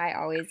joke, I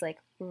always like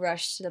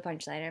rush to the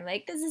punchline. I'm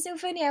like, this is so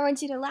funny. I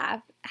want you to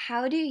laugh.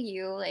 How do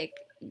you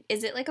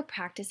is it like a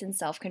practice in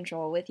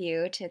self-control with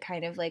you to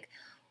kind of like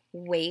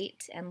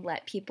wait and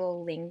let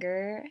people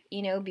linger,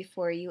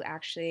 before you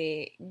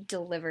actually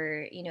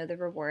deliver, the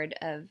reward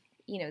of,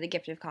 the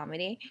gift of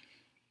comedy?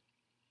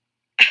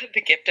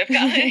 The gift of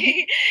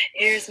comedy.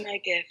 Here's my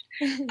gift.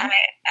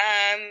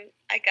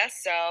 I guess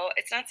so.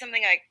 It's not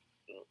something I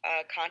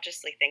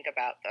consciously think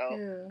about,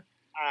 though.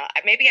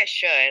 Maybe I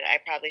should. I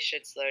probably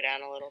should slow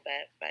down a little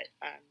bit, but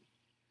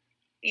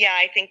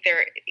I think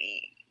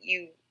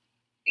you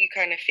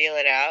kind of feel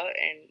it out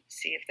and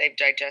see if they've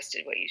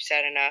digested what you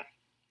said enough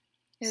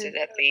so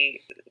that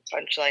the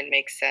punchline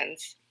makes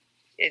sense.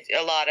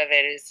 A lot of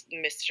it is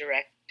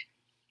misdirect.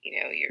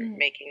 You're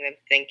making them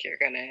think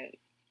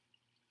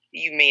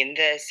you mean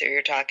this or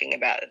you're talking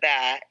about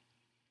that,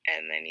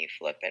 and then you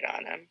flip it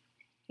on them.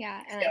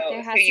 Yeah, and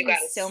there has to be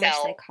so much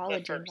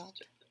psychology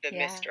involved. The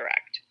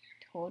misdirect.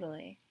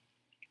 Totally.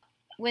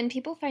 When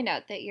people find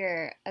out that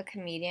you're a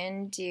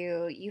comedian,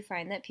 do you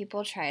find that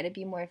people try to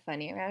be more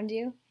funny around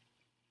you?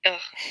 Ugh.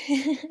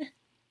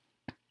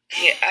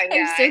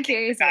 I'm so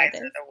curious about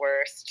this. Guys are the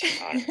worst,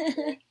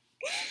 honestly.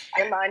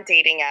 I'm on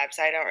dating apps.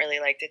 I don't really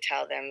like to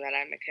tell them that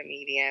I'm a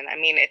comedian. I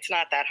mean, it's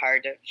not that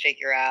hard to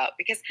figure out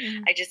because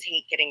I just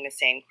hate getting the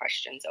same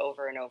questions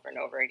over and over and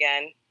over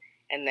again.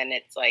 And then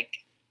it's like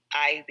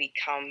I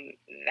become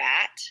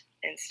that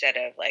instead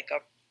of like a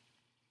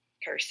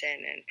person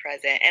and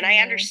present. And I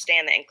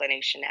understand the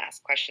inclination to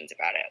ask questions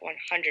about it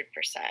 100%.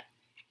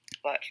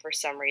 But for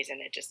some reason,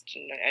 it just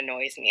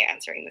annoys me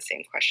answering the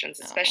same questions,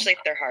 especially if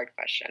they're hard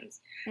questions.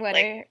 What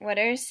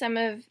are some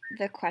of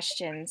the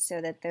questions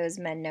so that those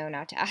men know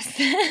not to ask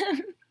them?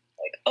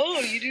 Like,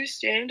 oh, you do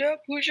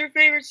stand-up? Who's your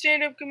favorite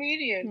stand-up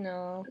comedian?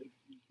 No.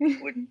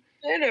 What's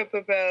stand-up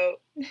about?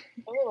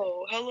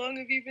 Oh, how long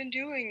have you been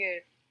doing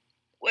it?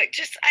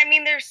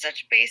 There's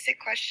such basic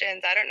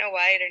questions. I don't know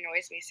why it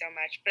annoys me so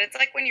much, but it's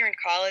like when you're in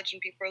college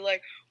and people are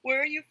like,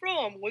 where are you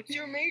from? What's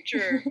your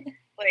major?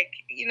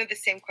 The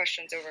same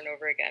questions over and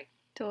over again.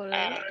 Totally.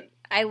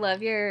 I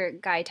love your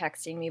guy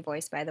texting me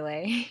voice, by the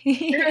way.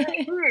 Yeah,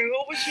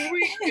 how was your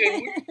weekend? What are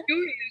you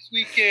doing this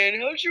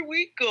weekend? How's your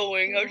week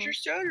going? How's your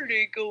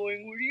Saturday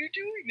going? What are you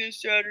doing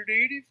this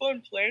Saturday? Any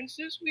fun plans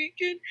this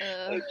weekend?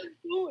 How's it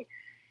going?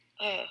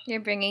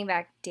 You're bringing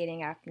back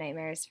dating app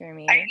nightmares for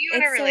me. Are you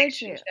in a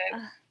relationship?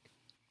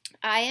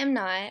 I am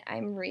not.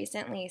 I'm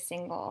recently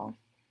single.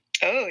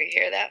 Oh, you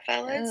hear that,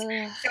 fellas?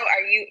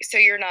 So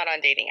you're not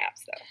on dating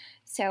apps, though?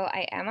 So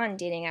I am on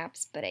dating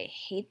apps, but I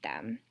hate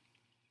them.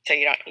 So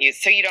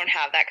you don't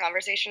have that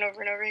conversation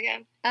over and over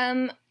again?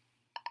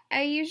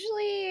 I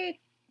usually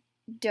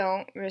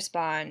don't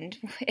respond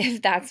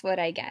if that's what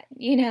I get,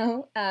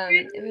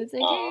 It was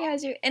like, hey,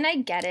 how's your... And I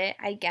get it.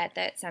 I get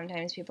that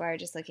sometimes people are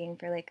just looking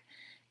for like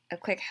a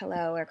quick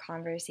hello or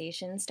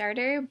conversation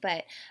starter,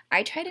 but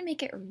I try to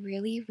make it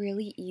really,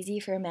 really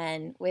easy for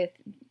men with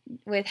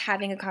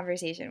having a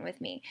conversation with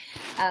me.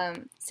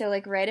 So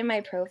like right in my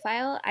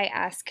profile, I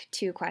ask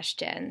 2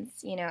 questions,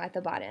 at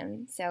the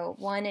bottom. So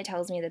 1, it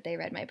tells me that they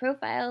read my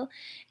profile,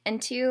 and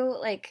 2,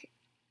 like,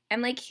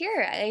 I'm like,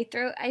 here, I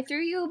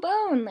threw you a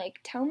bone,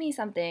 like, tell me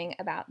something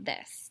about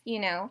this,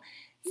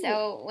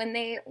 So when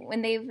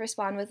they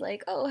respond with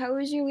like, oh, how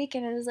was your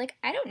weekend? I was like,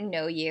 I don't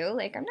know you.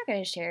 Like, I'm not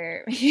going to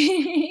share,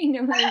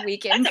 my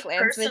weekend That's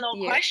plans with you. That's a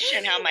personal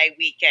question how my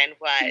weekend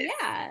was.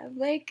 Yeah,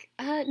 like,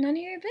 none of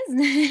your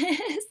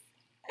business.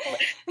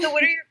 So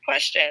what are your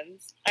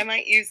questions? I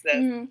might use this.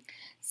 Mm-hmm.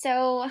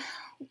 So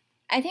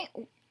I think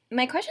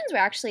my questions were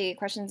actually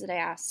questions that I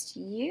asked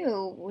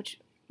you,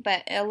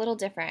 but a little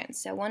different.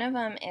 So one of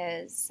them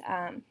is,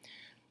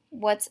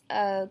 what's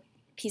a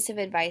piece of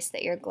advice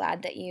that you're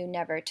glad that you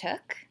never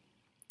took,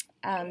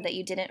 that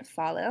you didn't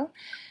follow?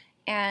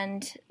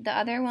 And the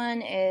other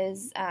one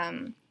is,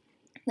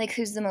 like,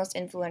 who's the most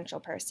influential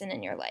person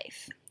in your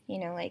life?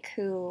 Like,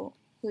 who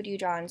do you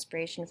draw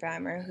inspiration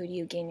from, or who do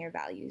you gain your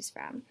values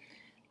from?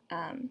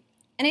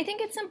 And I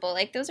think it's simple.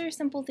 Like, those are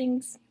simple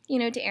things,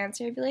 to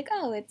answer. Be like,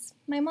 oh, it's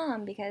my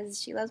mom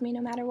because she loves me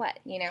no matter what,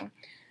 Yeah.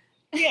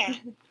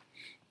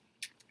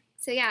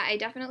 So, yeah, I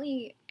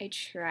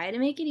try to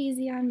make it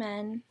easy on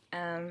men.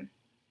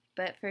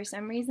 But for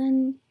some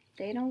reason,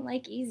 they don't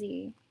like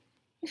easy.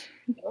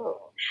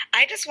 Oh.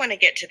 I just want to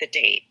get to the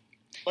date.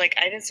 Like,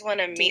 I just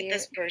want to meet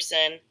this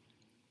person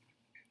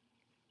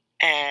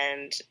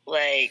and,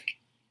 like,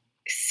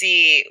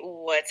 see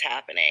what's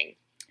happening.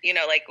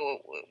 Like,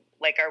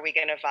 like, are we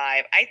going to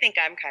vibe? I think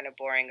I'm kind of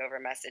boring over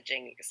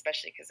messaging,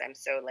 especially because I'm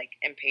so, like,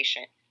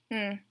 impatient.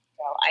 So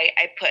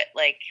I put,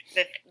 like,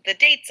 the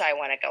dates I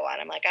want to go on.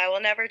 I'm like, I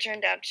will never turn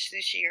down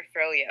sushi or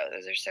froyo.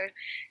 Those are so,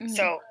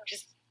 so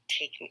just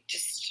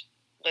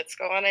let's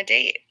go on a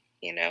date,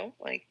 you know?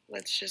 Like,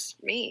 let's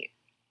just meet.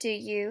 Do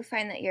you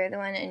find that you're the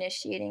one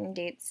initiating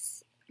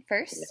dates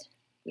first?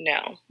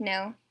 No.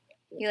 No?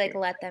 You, like,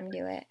 let them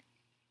do it?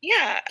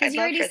 Yeah. Because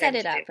you already set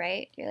it up,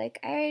 right? You're like,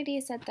 I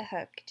already set the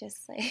hook,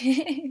 just like...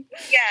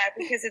 Yeah,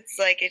 because it's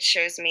like, it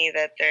shows me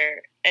that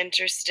they're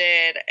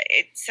interested.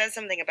 It says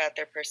something about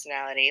their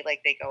personality,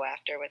 like they go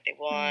after what they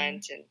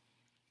want, and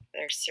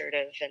they're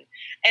assertive,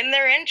 and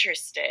they're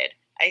interested.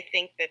 I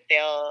think that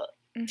they'll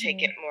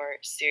take it more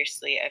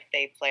seriously if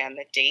they plan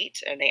the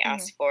date and they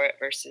ask for it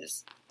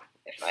versus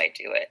if I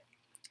do it.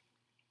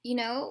 You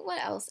know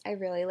what else I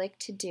really like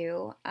to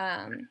do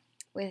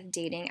with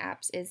dating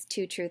apps is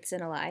 2 truths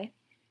and a lie.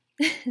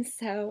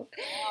 So,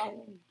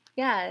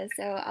 yeah,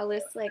 so I'll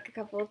list, like, a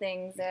couple of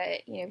things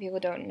that, you know, people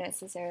don't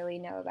necessarily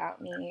know about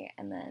me,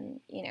 and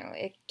then, you know,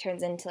 it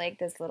turns into, like,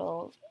 this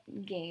little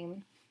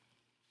game.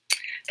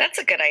 That's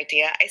a good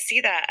idea. I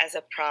see that as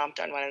a prompt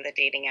on one of the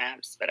dating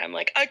apps, but I'm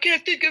like, I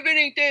can't think of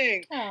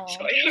anything. Oh.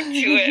 So I don't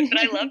do it, but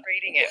I love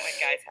reading it when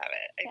guys have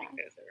it. I think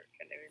those are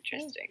kind of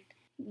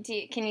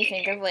interesting. Can you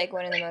think of, like,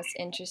 one of the most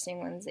interesting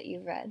ones that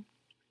you've read?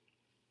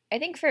 I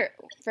think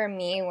for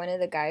me, one of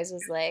the guys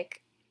was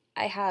like,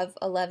 I have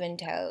 11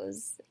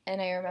 toes,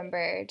 and I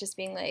remember just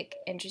being, like,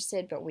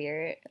 interested but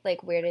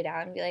weirded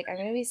out, and be like, I'm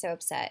gonna be so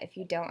upset if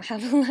you don't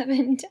have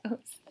 11 toes.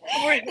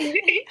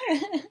 Really?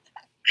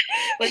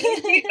 Let me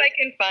see if I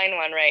can find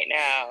one right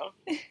now.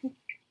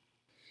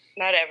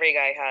 Not every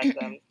guy has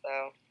them,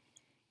 so.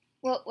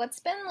 Well, what's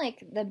been,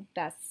 like, the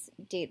best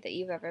date that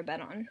you've ever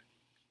been on?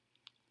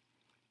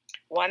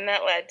 One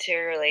that led to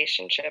a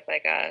relationship, I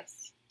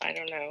guess. I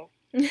don't know.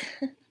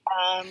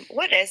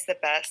 What is the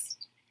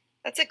best?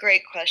 That's a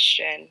great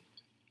question.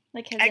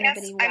 Like, has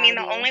anybody wowed you?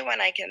 The only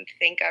one I can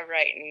think of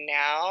right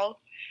now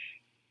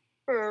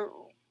for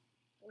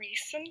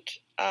recent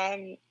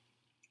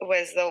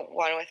was the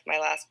one with my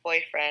last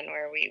boyfriend,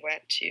 where we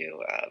went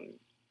to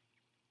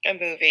a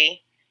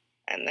movie,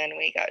 and then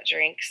we got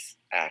drinks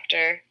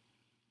after,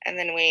 and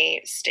then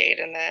we stayed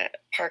in the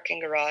parking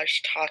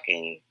garage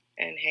talking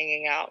and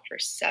hanging out for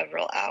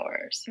several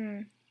hours.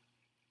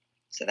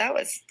 So that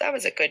was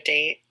a good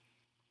date.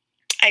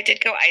 I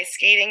did go ice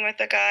skating with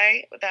a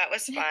guy. That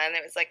was fun.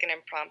 It was like an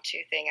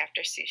impromptu thing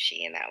after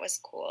sushi, and that was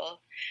cool.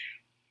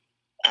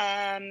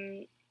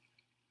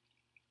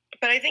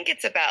 But I think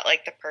it's about,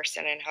 like, the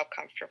person and how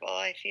comfortable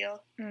I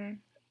feel.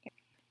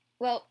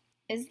 Well,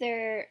 is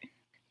there,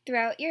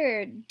 throughout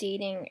your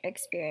dating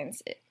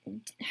experience,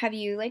 have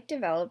you, like,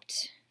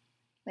 developed,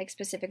 like,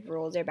 specific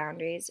rules or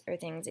boundaries or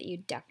things that you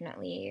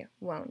definitely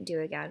won't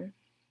do again?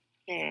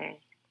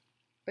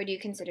 Or do you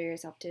consider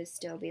yourself to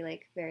still be,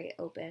 like, very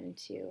open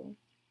to,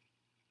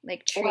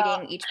 like,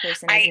 treating each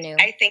person as new?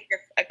 I think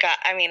if a guy,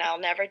 I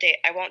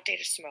won't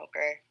date a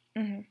smoker,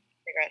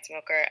 cigarette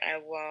smoker, and I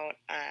won't,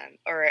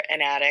 or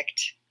an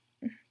addict.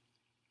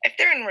 If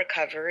they're in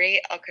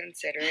recovery, I'll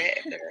consider it,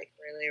 if they're, like,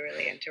 really,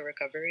 really into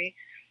recovery.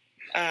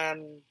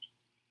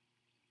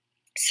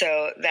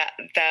 So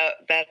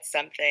that's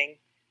something.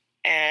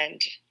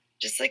 And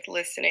just, like,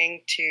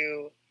 listening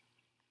to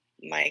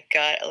my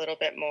gut a little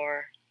bit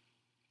more.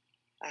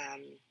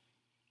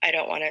 I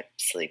don't want to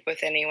sleep with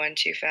anyone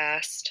too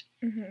fast.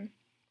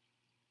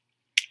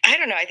 I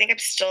don't know. I think I'm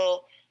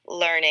still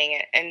learning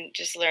it, and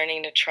just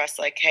learning to trust,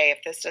 like, hey,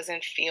 if this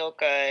doesn't feel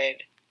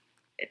good,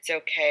 it's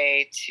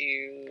okay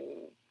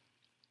to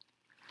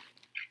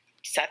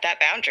set that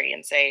boundary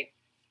and say,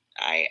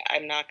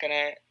 I'm not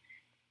gonna,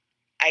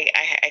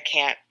 I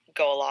can't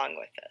go along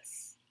with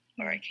this,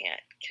 or I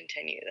can't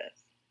continue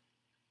this.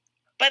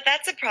 But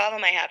that's a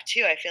problem I have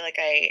too. I feel like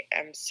I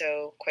am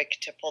so quick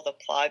to pull the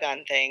plug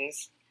on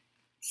things.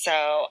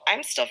 So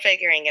I'm still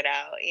figuring it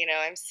out. You know,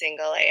 I'm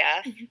single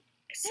AF.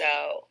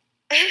 So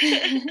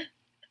I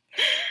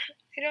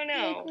don't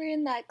know. Like, we're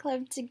in that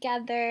club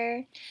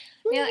together.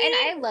 You know, and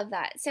I love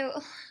that.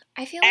 So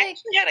I feel like... I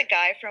actually had a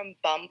guy from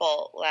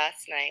Bumble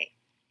last night.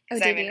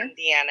 Because I'm in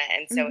Indiana,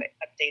 and so it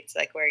updates,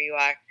 like, where you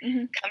are.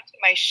 Come to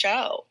my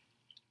show.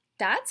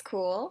 That's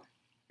cool.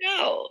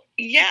 No.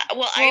 Yeah.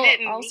 Well, I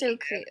didn't. Also,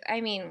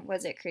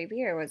 was it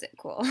creepy or was it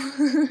cool?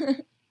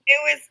 It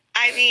was,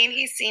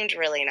 he seemed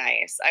really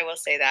nice. I will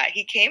say that.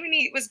 He came and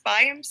he was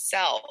by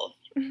himself.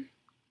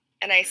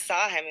 And I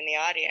saw him in the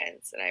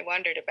audience, and I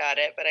wondered about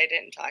it, but I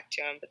didn't talk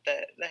to him, but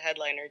the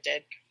headliner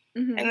did.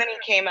 And then he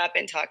came up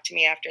and talked to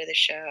me after the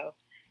show,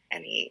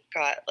 and he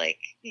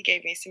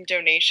gave me some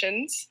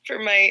donations for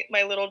my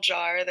little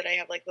jar that I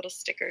have, like, little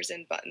stickers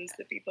and buttons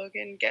that people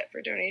can get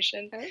for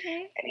donation.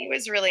 Okay. And he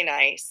was really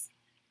nice.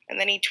 And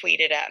then he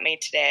tweeted at me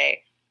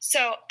today.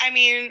 So,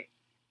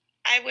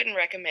 I wouldn't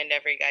recommend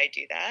every guy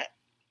do that,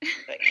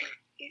 but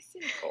he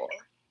seemed cool.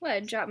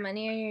 What, drop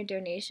money on your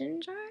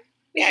donation jar?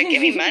 Yeah,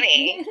 give me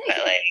money. But,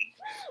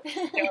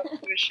 like, go to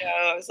a show,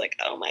 I was like,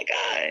 oh my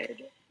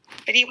God.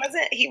 But he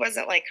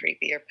wasn't, like,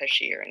 creepy or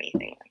pushy or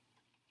anything like that.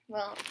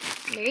 Well,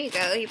 there you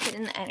go. You put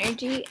in the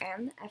energy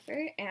and the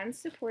effort and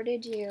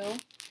supported you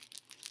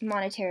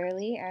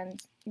monetarily and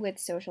with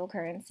social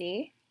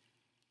currency.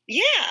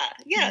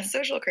 Yeah,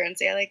 social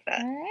currency. I like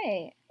that. All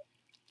right.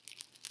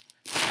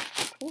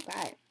 Cool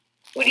guy.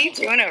 What are you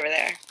doing over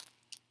there?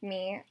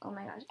 Me? Oh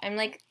my gosh. I'm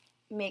like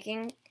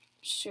making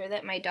sure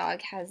that my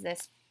dog has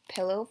this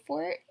pillow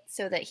fort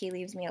so that he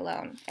leaves me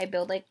alone. I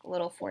build like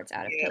little forts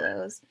out of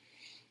pillows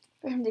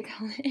for him to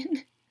go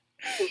in.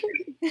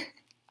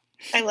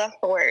 I love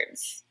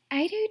forts.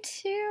 I do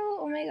too.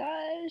 Oh my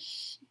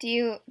gosh. Do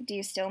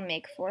you still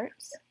make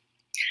forts?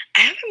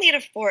 I haven't made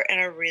a fort in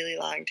a really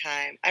long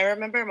time. I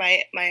remember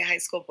my high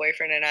school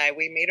boyfriend and I,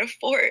 we made a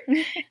fort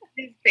in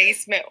his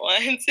basement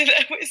once, and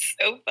that was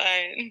so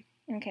fun.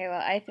 Okay,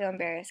 well, I feel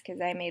embarrassed because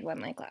I made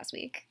one like last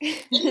week. Were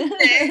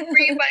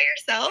you by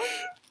yourself?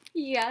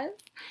 Yes.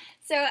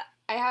 So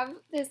I have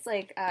this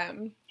like I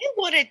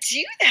want to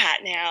do that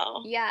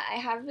now. Yeah, I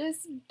have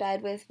this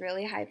bed with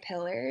really high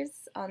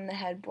pillars on the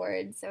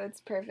headboard, so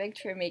it's perfect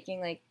for making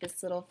like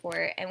this little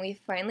fort. And we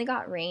finally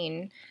got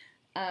rain.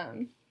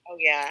 Oh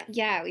yeah.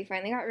 Yeah, we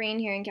finally got rain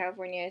here in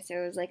California, so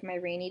it was like my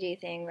rainy day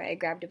thing where I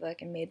grabbed a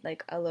book and made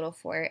like a little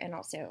fort and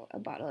also a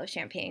bottle of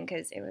champagne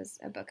because it was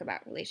a book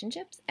about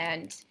relationships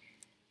and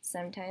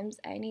sometimes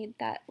I need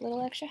that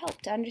little extra help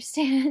to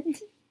understand.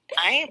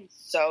 I am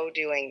so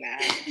doing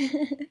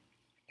that.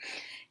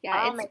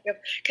 Yeah,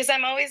 because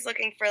I'm always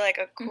looking for like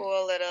a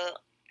cool little,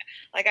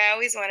 like I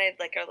always wanted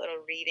like a little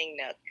reading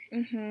nook.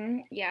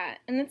 Yeah,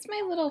 and it's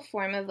my little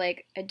form of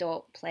like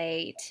adult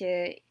play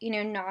to,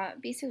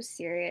 not be so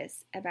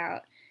serious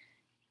about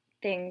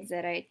things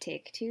that I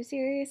take too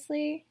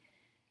seriously,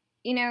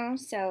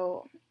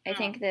 so I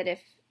think that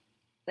if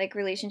like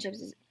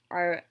relationships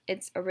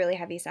it's a really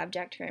heavy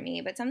subject for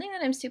me, but something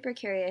that I'm super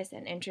curious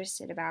and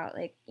interested about,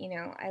 like,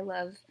 I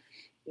love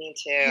Me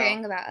too.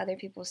 hearing about other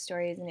people's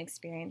stories and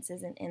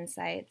experiences and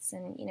insights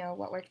and,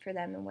 what worked for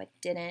them and what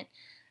didn't.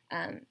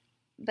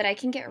 But I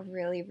can get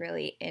really,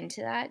 really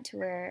into that to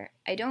where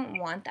I don't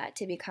want that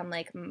to become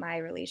like my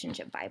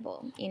relationship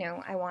Bible.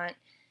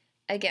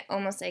 I get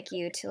almost like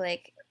you to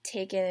like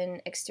take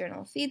in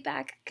external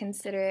feedback,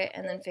 consider it,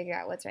 and then figure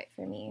out what's right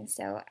for me.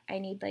 So I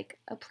need like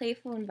a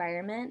playful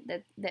environment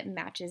that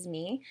matches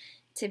me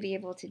to be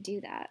able to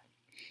do that.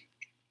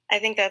 I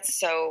think that's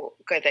so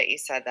good that you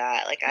said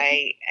that. Like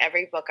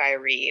every book I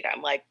read,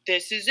 I'm like,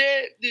 this is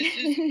it. This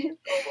is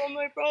all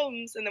my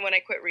problems. And then when I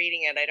quit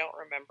reading it, I don't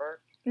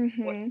remember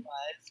what it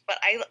was. But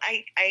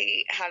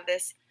I have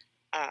this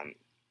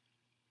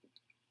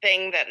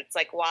thing that it's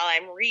like while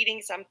I'm reading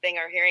something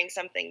or hearing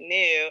something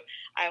new,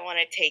 I want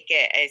to take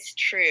it as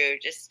true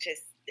just to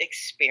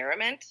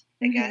experiment,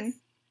 I guess,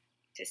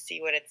 to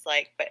see what it's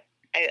like. But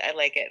I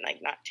like it,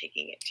 like not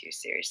taking it too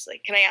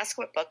seriously. Can I ask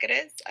what book it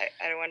is?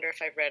 I wonder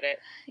if I've read it.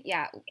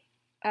 Yeah.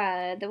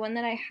 The one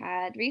that I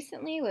had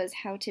recently was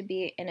How to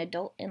Be an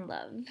Adult in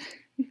Love.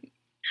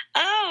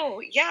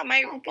 Oh, yeah.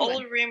 My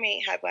old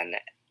roommate had one.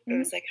 It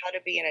was like How to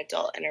Be an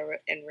Adult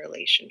in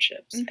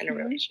Relationships, in a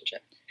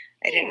relationship.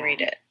 I didn't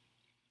read it.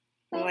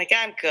 I'm like,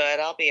 I'm good.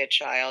 I'll be a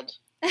child.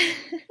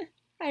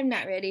 I'm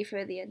not ready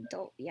for the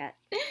adult yet.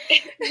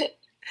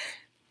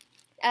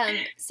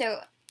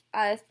 So,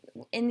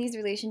 in these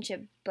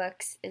relationship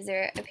books, is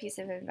there a piece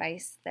of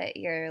advice that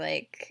you're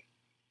like,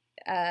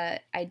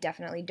 I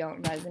definitely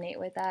don't resonate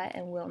with that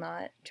and will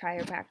not try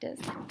or practice?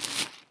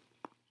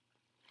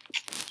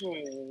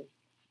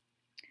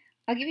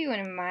 I'll give you one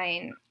of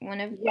mine. One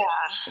of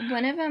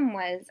them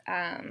was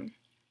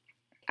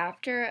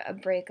after a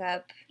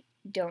breakup,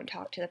 don't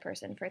talk to the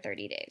person for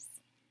 30 days.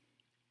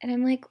 And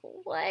I'm like,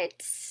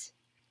 what?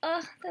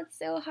 Oh, that's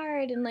so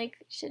hard. And like,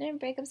 shouldn't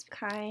breakups be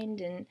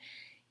kind? And,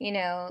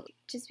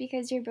 just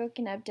because you're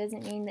broken up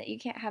doesn't mean that you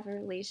can't have a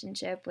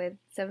relationship with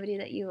somebody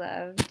that you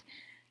loved.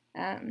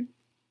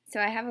 So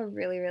I have a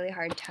really, really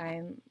hard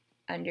time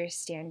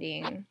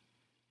understanding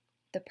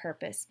the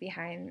purpose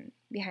behind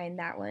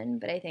that one.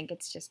 But I think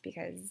it's just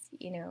because,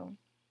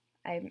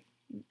 I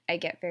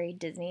get very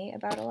Disney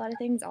about a lot of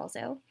things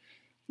also.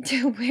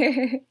 To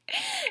where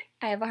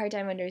I have a hard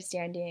time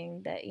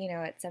understanding that,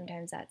 it's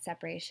sometimes that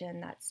separation,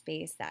 that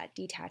space, that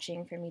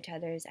detaching from each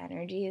other's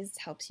energies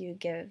helps you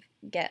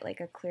get like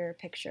a clearer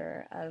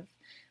picture of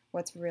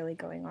what's really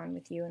going on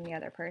with you and the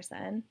other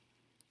person.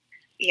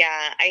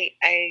 Yeah, I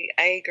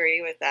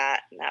agree with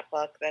that in that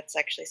book. That's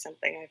actually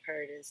something I've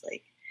heard is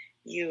like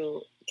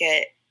you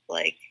can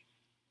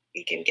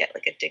get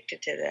like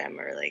addicted to them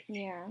or like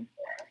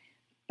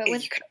but you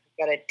kind of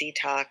got a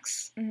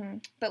detox.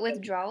 But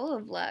withdrawal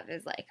of love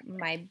is like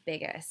my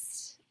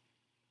biggest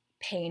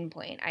pain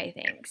point, I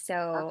think.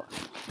 So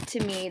to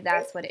me,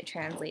 that's what it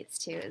translates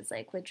to is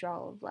like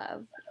withdrawal of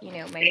love.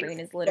 My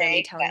brain is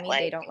literally telling me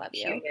they don't love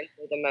you. Humans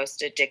are the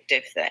most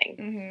addictive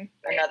thing.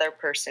 Another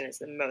person is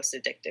the most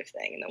addictive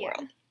thing in the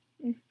world.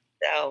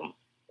 So,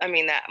 I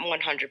mean, that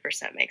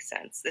 100% makes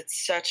sense.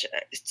 It's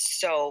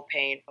so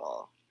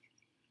painful.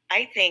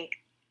 I think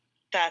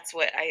that's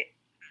what I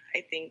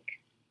think.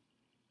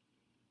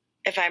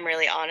 If I'm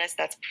really honest,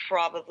 that's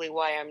probably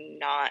why I'm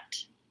not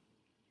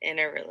in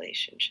a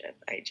relationship.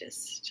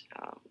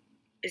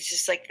 It's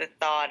just like the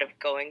thought of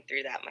going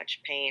through that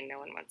much pain. No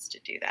one wants to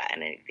do that.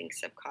 And I think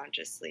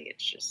subconsciously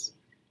it's just,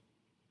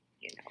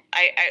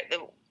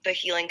 the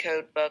Healing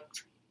Code book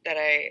that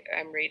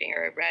I'm reading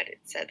or I read, it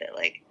said that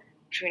like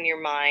between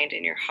your mind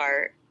and your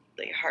heart,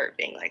 the heart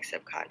being like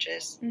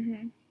subconscious,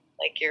 mm-hmm.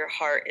 like your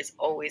heart is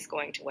always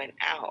going to win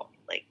out.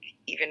 Like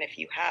even if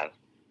you have,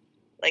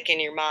 like in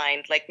your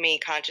mind, like me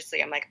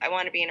consciously, I'm like, I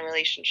want to be in a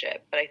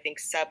relationship, but I think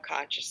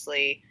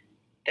subconsciously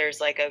there's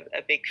like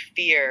a big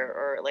fear,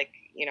 or like,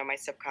 my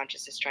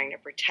subconscious is trying to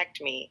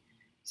protect me.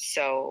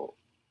 So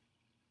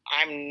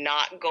I'm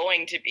not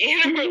going to be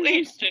in a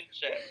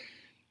relationship,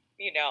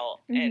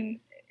 mm-hmm. and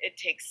it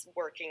takes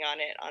working on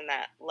it on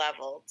that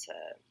level to,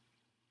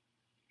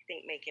 I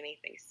think, make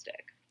anything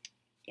stick.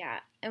 Yeah.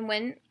 And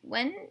when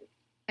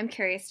I'm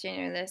curious to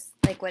know this,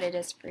 like what it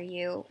is for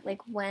you,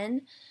 like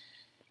when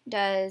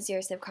does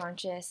your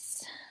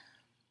subconscious,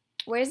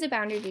 where's the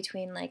boundary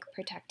between like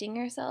protecting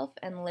yourself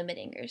and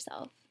limiting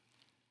yourself?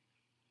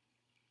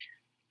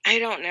 I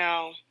don't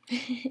know.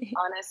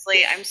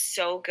 Honestly, I'm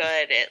so good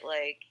at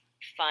like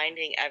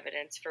finding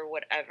evidence for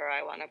whatever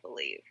I want to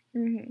believe.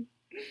 Mm-hmm.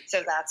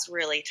 So that's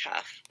really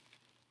tough.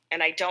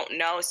 And I don't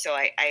know. So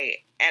I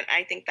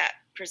think that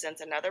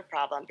presents another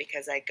problem,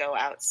 because I go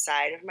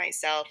outside of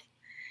myself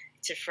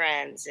to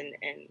friends and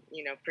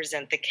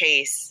present the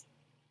case.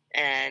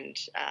 And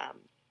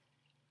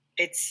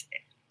it's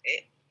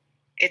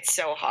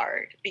so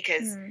hard,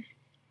 because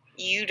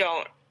you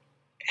don't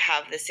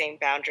have the same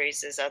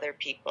boundaries as other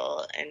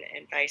people,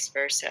 and vice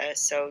versa.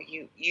 So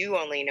you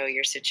only know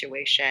your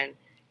situation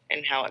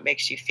and how it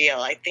makes you feel.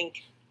 I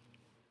think,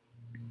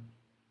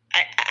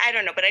 I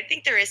don't know, but I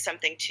think there is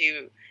something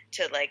to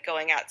like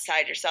going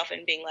outside yourself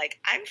and being like,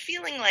 I'm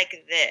feeling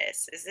like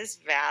this. Is this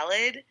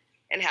valid?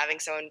 And having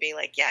someone be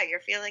like, yeah, your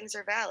feelings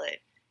are valid.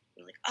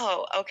 I'm like,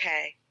 oh,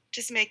 okay.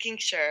 Just making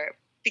sure,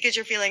 because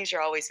your feelings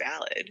are always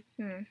valid.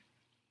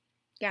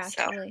 Yeah,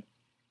 so, totally.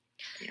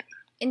 Yeah.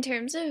 In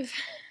terms of,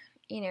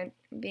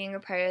 being a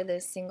part of the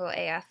Single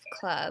AF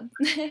club,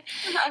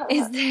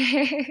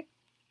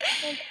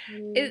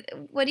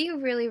 what do you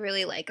really,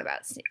 really like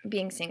about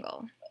being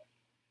single?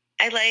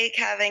 I like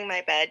having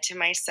my bed to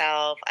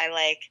myself. I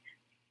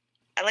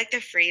like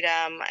the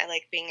freedom. I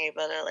like being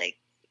able to like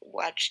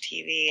watch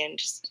TV and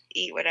just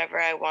eat whatever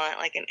I want,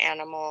 like an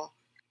animal.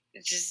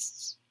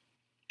 Just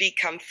be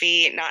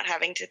comfy, not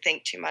having to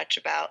think too much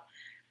about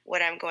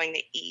what I'm going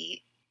to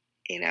eat,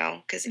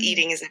 because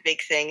eating is a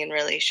big thing in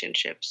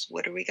relationships.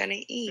 What are we going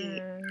to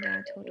eat?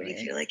 Yeah, totally. What do you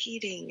feel like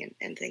eating,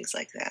 and things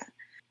like that.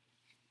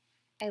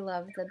 I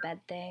love the bed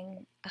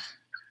thing. Ugh.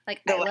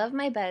 Like, I love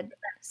my bed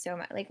so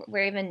much. Like,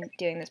 we're even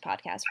doing this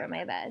podcast from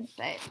my bed.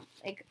 But,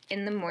 like,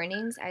 in the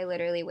mornings, I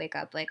literally wake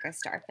up like a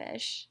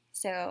starfish.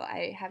 So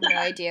I have no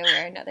idea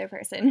where another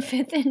person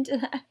fits into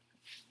that.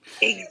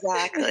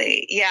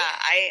 Exactly. Yeah,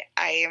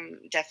 I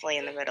am definitely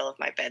in the middle of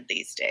my bed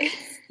these days.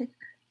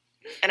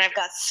 And I've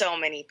got so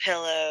many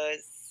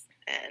pillows,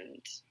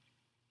 and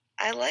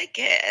I like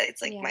it.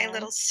 It's like my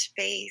little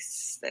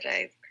space that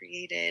I've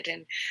created.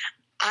 And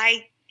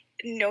I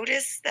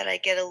notice that I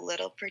get a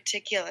little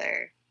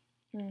particular.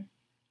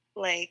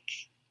 Like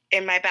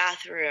in my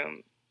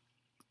bathroom,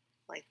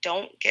 like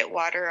don't get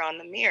water on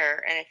the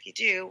mirror, and if you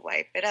do,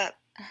 wipe it up.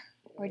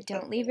 Or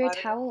don't leave your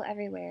towel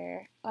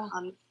everywhere.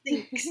 On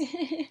the sinks.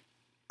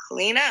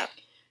 Clean up,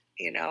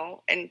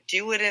 and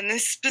do it in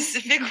this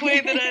specific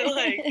way that I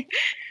like.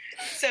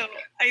 So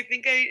I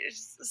think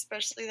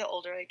especially the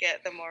older I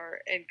get, the more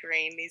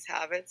ingrained these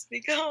habits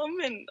become,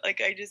 and like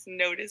I just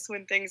notice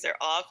when things are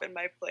off in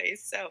my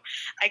place. So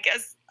I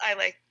guess I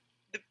like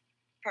the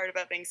part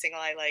about being single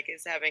I like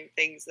is having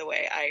things the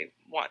way I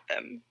want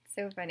them.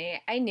 So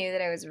funny. I knew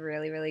that I was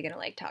really, really going to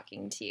like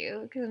talking to you,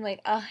 because I'm like,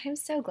 oh, I'm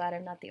so glad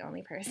I'm not the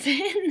only person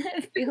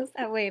that feels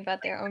that way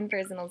about their own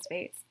personal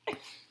space.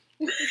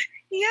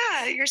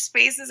 Yeah, your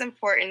space is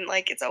important.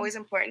 Like, it's always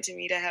important to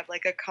me to have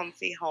like a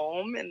comfy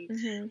home, and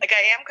like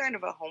I am kind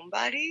of a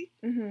homebody,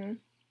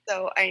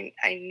 so I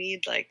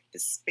need like the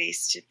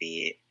space to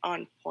be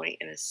on point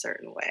in a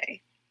certain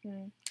way.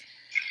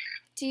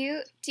 Do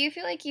you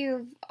feel like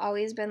you've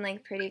always been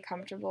like pretty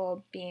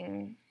comfortable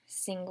being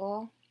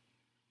single?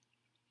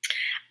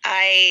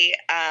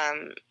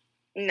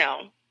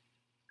 No,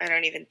 I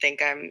don't even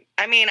think I'm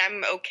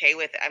okay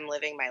with it. I'm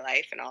living my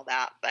life and all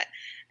that, but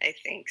I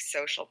think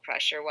social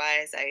pressure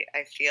wise,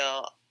 I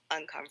feel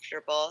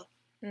uncomfortable,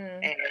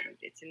 and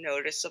it's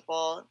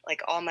noticeable.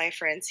 Like all my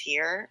friends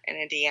here in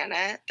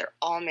Indiana, they're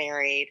all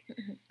married.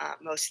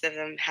 Most of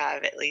them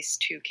have at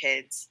least 2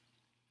 kids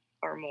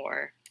or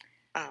more.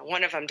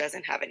 One of them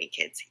doesn't have any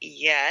kids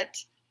yet,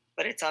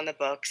 but it's on the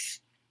books.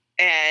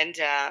 And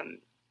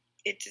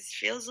it just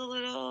feels a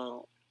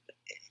little,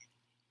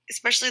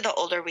 especially the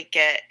older we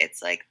get,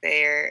 it's like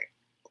their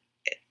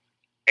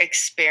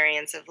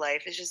experience of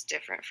life is just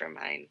different from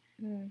mine.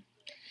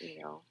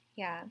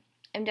 Yeah,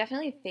 I'm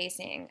definitely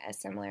facing a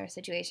similar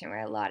situation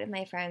where a lot of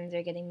my friends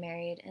are getting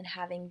married and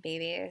having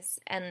babies,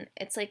 and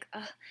it's like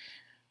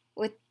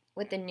with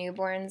with the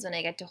newborns, when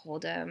I get to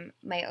hold them,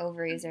 my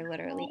ovaries are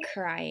literally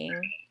crying.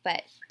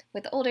 But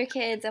with older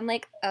kids, I'm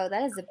like, oh,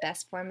 that is the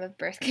best form of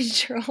birth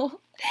control. So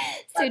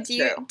That's do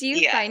true.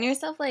 you find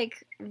yourself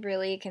like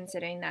really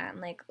considering that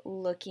and like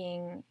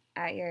looking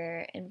at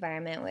your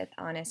environment with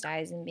honest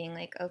eyes and being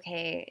like,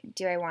 okay,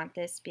 do I want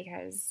this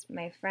because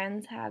my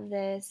friends have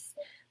this,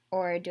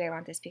 or do I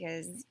want this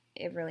because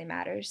it really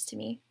matters to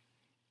me?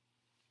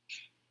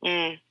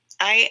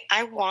 I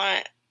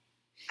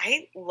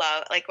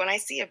love, like, when I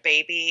see a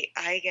baby,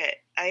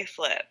 I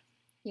flip.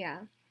 Yeah.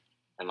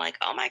 I'm like,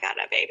 oh my God,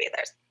 a baby,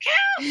 they're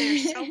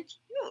so cute.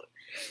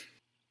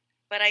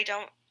 But I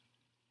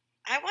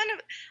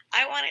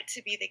want it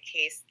to be the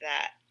case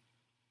that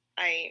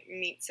I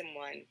meet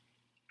someone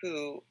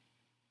who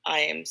I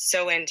am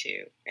so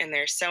into, and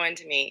they're so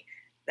into me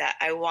that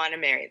I want to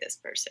marry this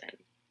person.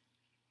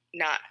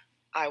 Not,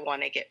 I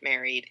want to get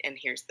married and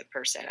here's the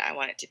person. I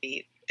want it to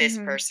be this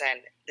person.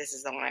 This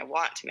is the one I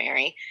want to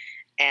marry,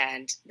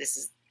 and this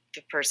is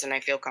the person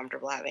I feel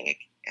comfortable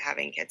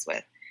having kids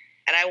with.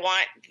 And I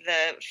want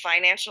the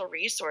financial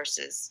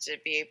resources to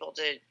be able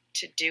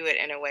to do it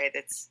in a way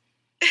that's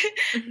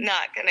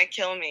not going to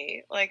kill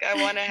me. Like,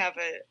 I want to have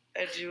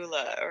a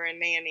doula or a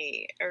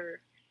nanny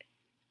or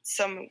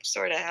some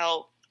sort of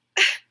help.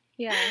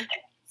 Yeah.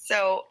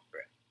 So,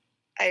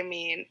 I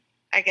mean,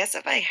 I guess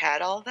if I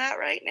had all that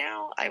right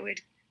now, I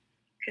would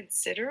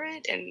consider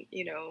it. And,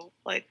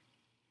 like,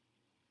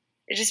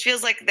 it just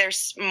feels like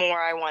there's more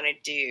I want to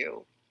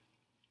do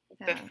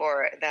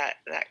before that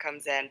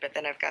comes in. But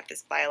then I've got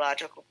this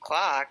biological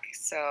clock,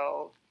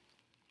 so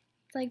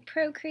it's like,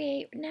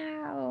 procreate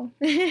now.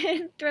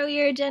 Throw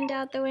your agenda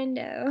out the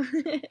window.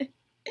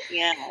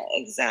 Yeah,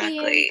 exactly.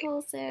 Be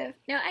impulsive.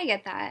 No, I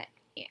get that.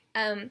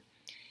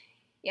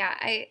 Yeah,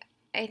 I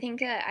think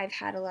that I've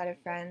had a lot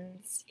of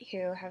friends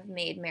who have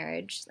made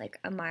marriage like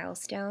a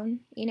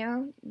milestone,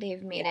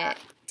 They've made it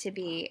to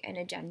be an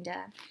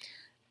agenda.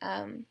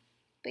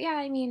 But yeah,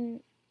 I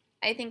mean,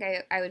 I think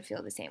I would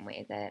feel the same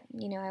way that,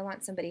 I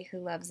want somebody who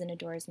loves and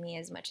adores me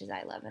as much as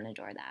I love and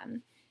adore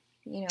them,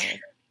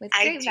 with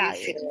great value. I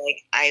do feel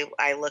like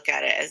I look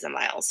at it as a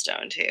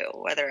milestone too,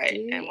 whether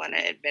I want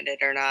to admit it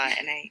or not,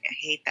 and I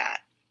hate that.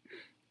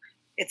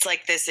 It's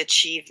like this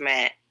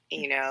achievement,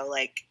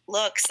 like,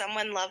 look,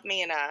 someone loved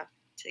me enough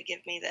to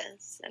give me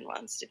this and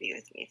wants to be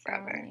with me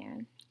forever. Oh,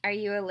 man. Are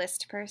you a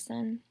list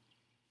person?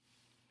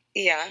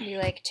 Yeah. Do you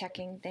like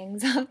checking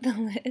things off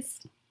the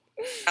list?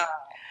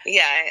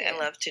 Yeah, I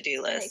love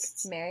to-do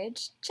lists. Like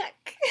marriage,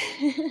 check.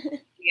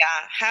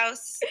 Yeah,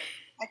 house,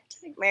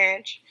 check.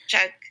 Marriage,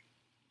 check.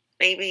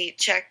 Baby,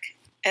 check.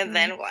 And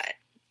then what?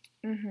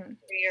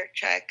 Career,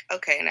 check.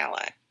 Okay, now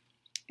what?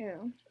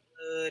 Ew.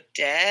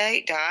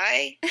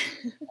 Die?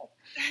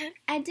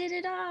 I did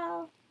it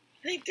all.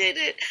 I did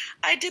it.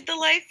 I did the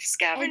life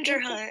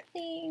scavenger hunt.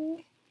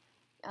 Thing.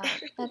 Oh,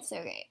 that's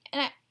so great.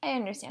 And I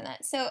understand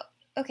that. So,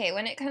 okay,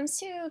 when it comes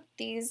to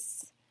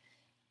these,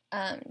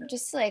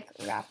 just to like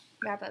wrap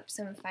up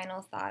some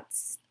final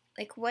thoughts,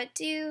 like what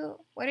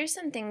are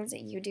some things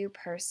that you do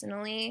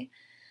personally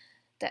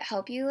that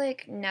help you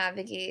like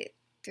navigate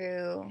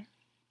through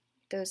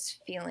those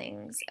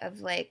feelings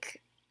of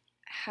like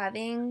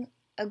having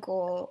a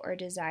goal or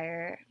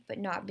desire but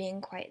not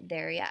being quite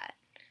there yet?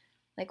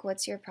 Like,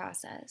 what's your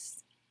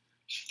process?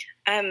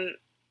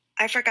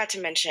 I forgot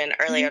to mention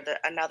earlier that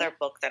another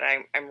book that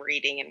I'm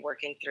reading and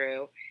working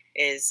through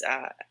is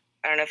I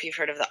don't know if you've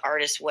heard of The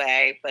Artist's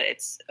Way, but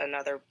it's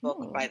another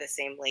book by the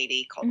same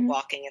lady called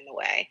Walking in the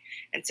Way.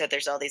 And so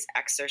there's all these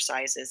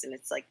exercises, and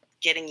it's like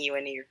getting you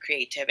into your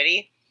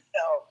creativity. So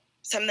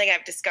something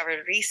I've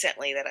discovered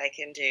recently that I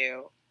can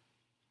do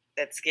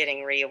that's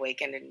getting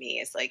reawakened in me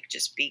is like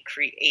just be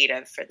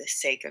creative for the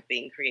sake of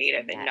being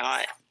creative and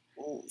not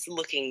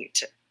looking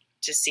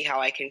to see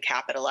how I can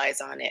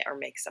capitalize on it or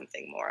make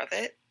something more of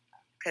it.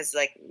 Because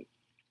like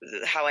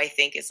how I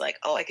think is like,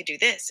 oh, I could do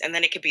this, and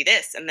then it could be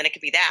this, and then it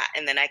could be that,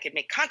 and then I could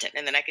make content,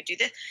 and then I could do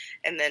this,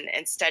 and then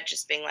instead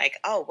just being like,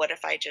 oh, what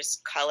if I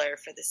just color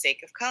for the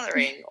sake of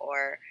coloring,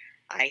 or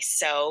I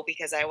sew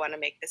because I want to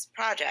make this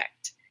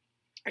project,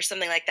 or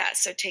something like that.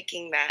 So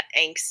taking that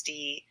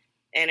angsty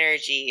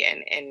energy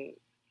and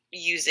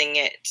using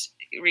it,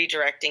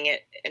 redirecting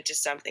it into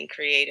something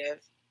creative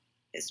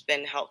has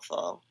been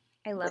helpful.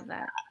 I love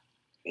that.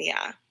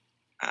 Yeah.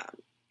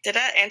 Did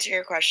that answer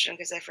your question?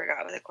 Because I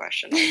forgot what the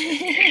question was.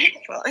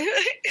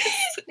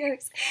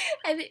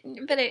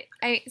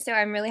 So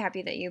I'm really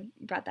happy that you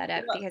brought that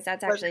up, because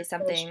that's actually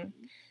something.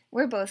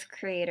 We're both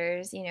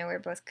creators, we're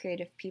both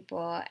creative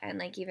people, and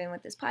like even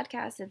with this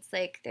podcast, it's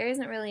like there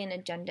isn't really an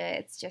agenda.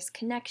 It's just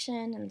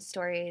connection and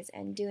stories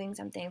and doing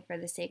something for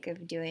the sake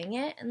of doing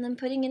it and then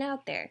putting it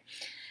out there.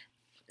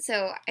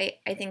 So I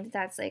think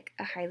that's like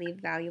a highly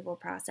valuable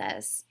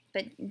process.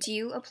 But do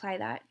you apply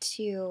that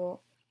to,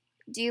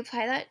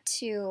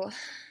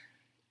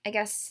 I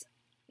guess,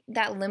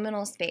 that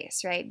liminal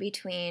space, right,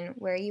 between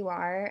where you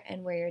are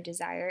and where your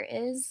desire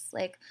is?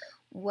 Like,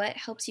 what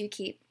helps you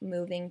keep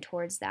moving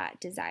towards that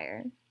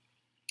desire?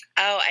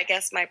 Oh, I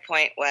guess my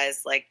point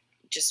was like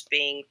just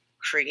being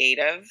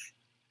creative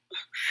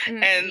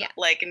and yeah.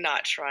 like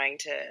not trying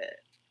to,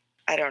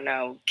 I don't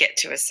know, get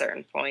to a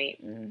certain point.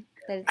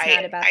 That it's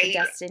not about the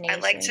destination.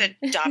 I like to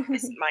adopt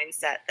this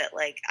mindset that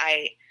like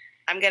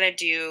I'm gonna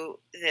do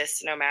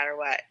this no matter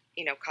what,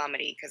 you know,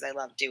 comedy, because I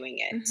love doing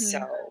it.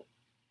 So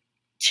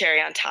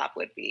cherry on top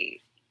would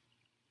be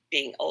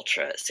being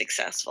ultra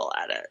successful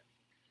at it.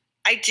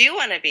 I do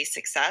want to be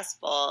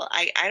successful.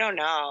 I don't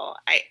know.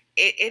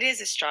 It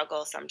is a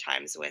struggle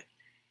sometimes with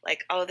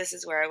like, oh, this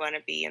is where I want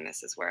to be and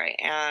this is where I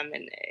am,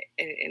 and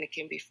it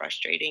can be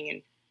frustrating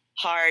and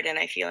hard, and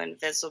I feel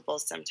invisible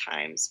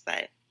sometimes,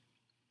 but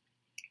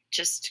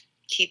just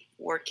keep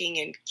working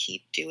and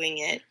keep doing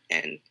it.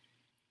 And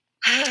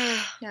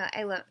no,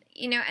 I love,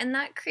 you know, and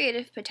that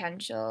creative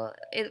potential,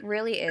 it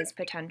really is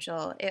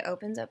potential. It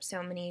opens up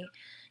so many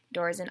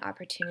doors and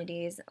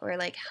opportunities, or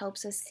like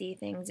helps us see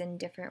things in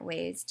different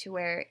ways to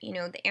where, you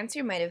know, the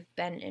answer might have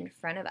been in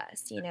front of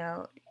us, you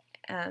know,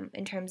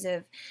 in terms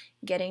of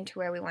getting to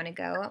where we want to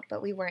go,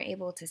 but we weren't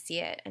able to see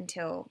it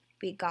until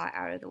we got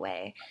out of the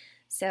way.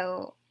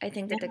 So I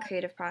think that the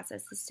creative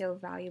process is so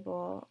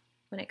valuable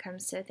when it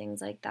comes to things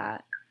like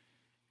that.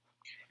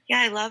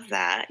 Yeah, I love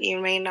that.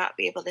 You may not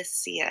be able to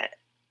see it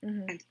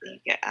until you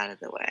get out of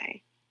the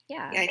way.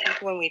 Yeah, I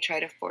think when we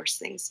try to force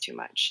things too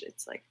much,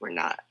 it's like we're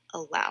not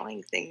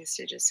allowing things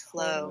to just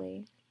flow.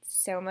 Totally.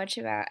 So much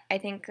about, I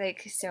think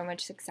like so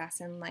much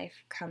success in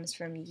life comes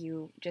from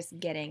you just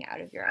getting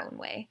out of your own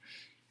way.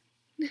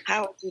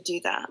 How would you do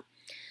that?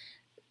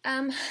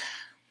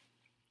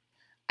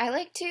 I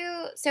like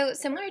to, so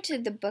similar to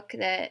the book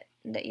that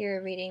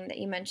you're reading that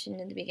you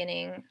mentioned in the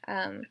beginning,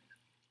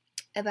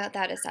 about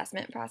that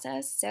assessment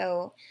process.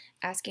 So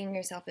asking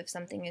yourself if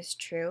something is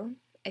true.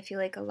 I feel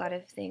like a lot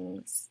of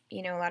things,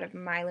 you know, a lot of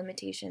my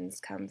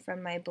limitations come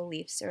from my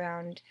beliefs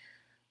around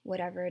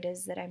whatever it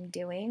is that I'm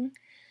doing.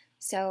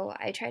 So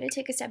I try to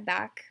take a step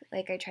back.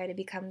 Like I try to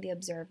become the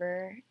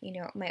observer, you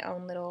know, my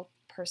own little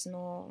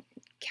personal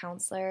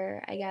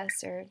counselor, I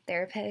guess, or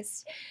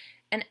therapist.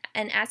 And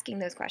asking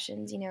those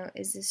questions, you know,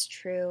 is this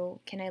true?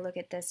 Can I look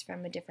at this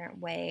from a different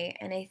way?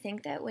 And I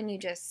think that when you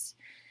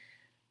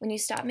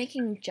stop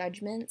making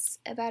judgments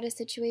about a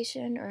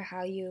situation or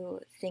how you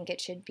think it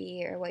should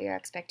be or what your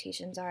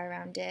expectations are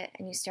around it,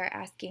 and you start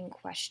asking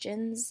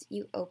questions,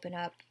 you open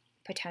up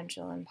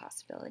potential and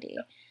possibility.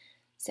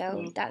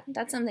 So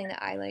that's something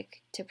that I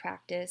like to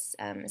practice,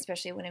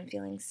 especially when I'm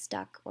feeling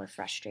stuck or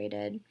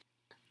frustrated.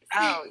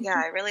 Oh,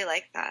 yeah, I really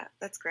like that.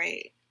 That's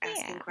great.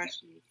 Asking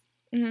questions.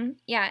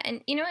 Yeah,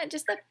 and you know what?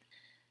 Just the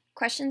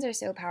questions are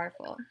so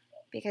powerful.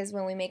 Because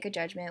when we make a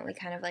judgment, we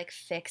kind of like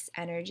fix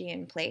energy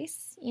in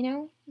place, you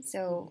know?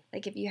 So,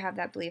 like, if you have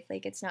that belief,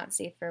 like, it's not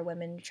safe for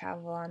women to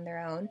travel on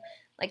their own,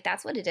 like,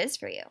 that's what it is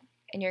for you.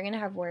 And you're going to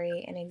have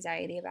worry and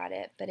anxiety about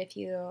it. But if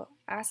you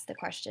ask the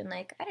question,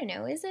 like, I don't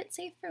know, is it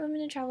safe for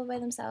women to travel by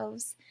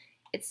themselves?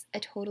 It's a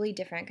totally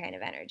different kind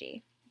of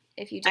energy.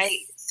 If you just.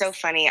 So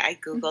funny. I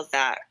Googled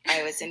that.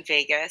 I was in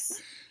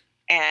Vegas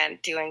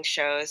and doing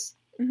shows.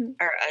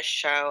 Or a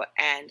show,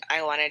 and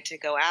I wanted to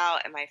go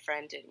out, and my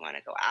friend didn't want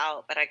to go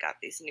out, but I got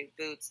these new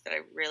boots that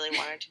I really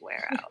wanted to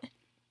wear out.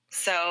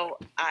 So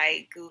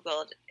I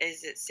Googled,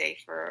 is it safe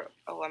for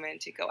a woman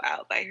to go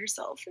out by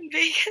herself in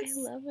Vegas?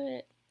 I love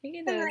it.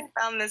 And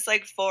I found this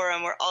like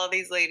forum where all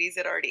these ladies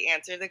had already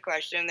answered the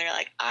question. They're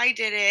like, I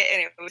did it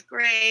and it was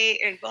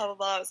great and blah, blah,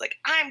 blah. I was like,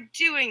 I'm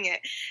doing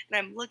it. And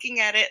I'm looking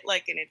at it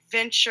like an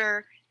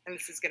adventure, and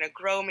this is going to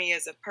grow me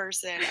as a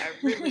person. I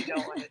really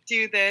don't want to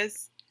do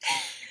this.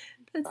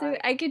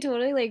 I could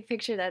totally like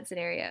picture that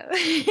scenario.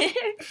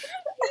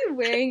 You're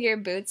wearing your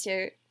boots,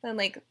 you're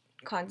like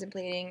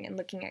contemplating and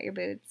looking at your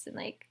boots and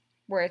like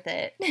worth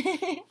it.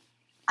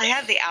 I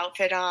had the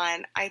outfit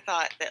on. I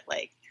thought that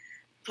like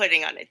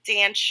putting on a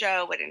dance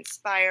show would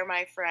inspire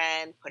my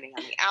friend. Putting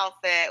on the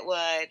outfit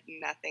would.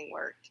 Nothing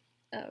worked.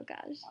 Oh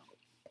gosh.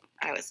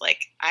 I was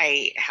like,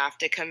 I have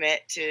to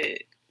commit to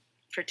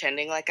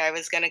pretending like I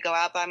was going to go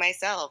out by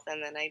myself,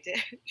 and then I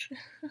did.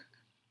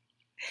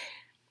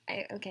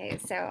 Okay,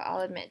 so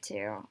I'll admit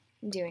to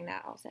doing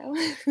that also.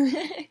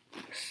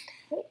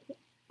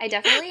 I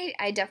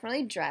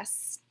definitely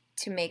dress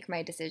to make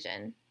my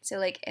decision. So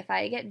like if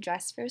I get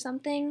dressed for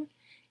something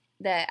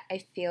that I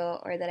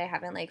feel or that I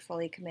haven't like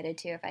fully committed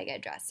to, if I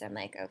get dressed, I'm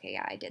like, okay,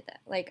 yeah, I did that.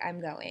 Like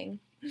I'm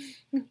going.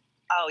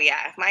 Oh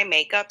yeah, if my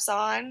makeup's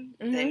on,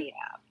 then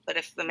yeah. But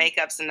if the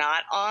makeup's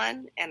not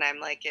on and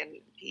I'm like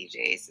in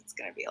PJs, it's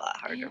gonna be a lot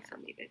harder for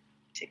me to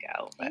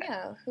go. But I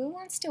know. Who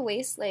wants to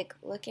waste like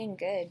looking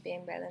good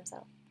being by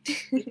themselves?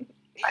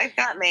 I've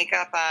got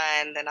makeup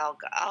on, then I'm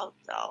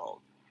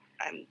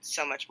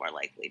so much more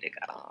likely to go.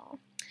 Oh.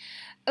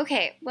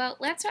 Okay, well,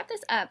 let's wrap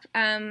this up.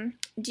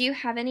 Do you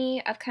have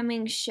any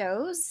upcoming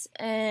shows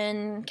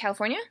in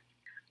California?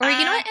 Or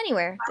you know what?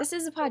 Anywhere. This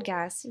is a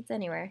podcast. It's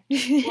anywhere.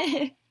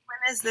 When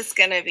is this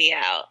gonna be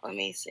out? Let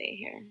me see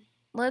here.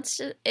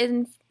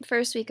 In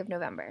first week of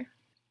November.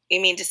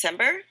 You mean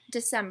December?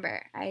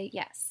 December.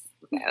 Yes.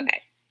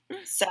 Okay.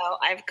 So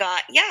I've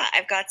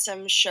got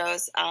some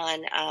shows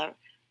on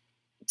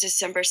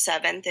December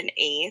 7th and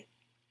 8th.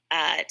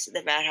 at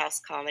the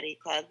Madhouse Comedy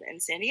Club in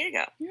San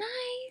Diego. Nice.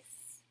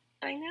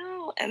 I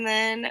know. And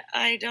then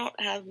I don't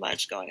have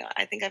much going on.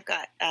 I think I've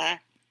got a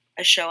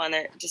show on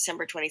the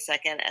December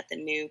 22nd at the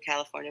New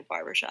California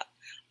Barbershop.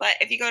 But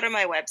if you go to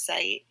my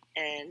website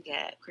and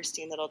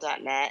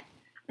christinelittle.net,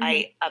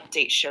 I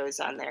update shows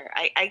on there.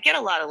 I get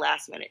a lot of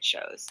last minute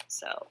shows.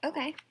 So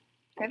okay,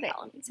 perfect.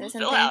 So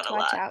something to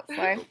watch out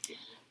for.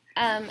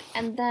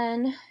 And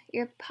then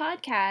your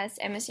podcast,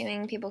 I'm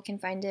assuming people can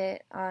find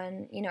it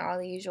on, all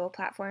the usual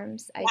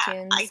platforms,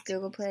 iTunes,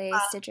 Google Play,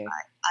 Stitcher.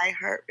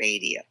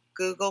 iHeartRadio,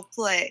 Google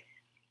Play.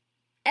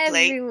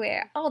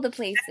 Everywhere, all the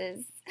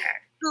places.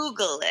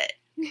 Google it.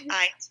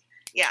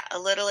 A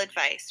little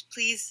advice.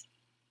 Please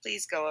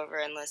go over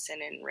and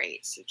listen and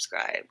rate,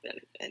 subscribe,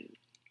 and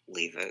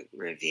leave a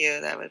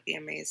review. That would be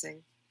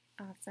amazing.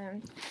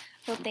 Awesome.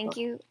 Well, thank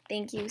you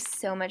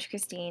so much,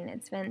 Christine.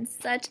 It's been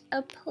such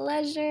a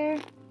pleasure.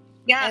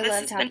 Yeah, I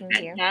love talking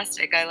to you.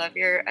 Fantastic. I love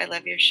your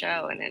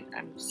show, and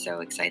I'm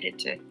so excited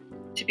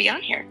to be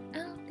on here.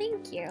 Oh,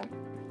 thank you.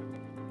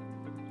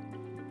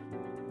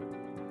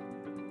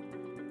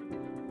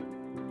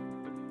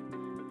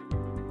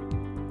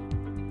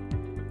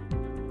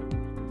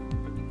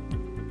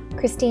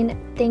 Christine,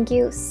 thank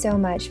you so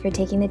much for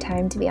taking the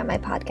time to be on my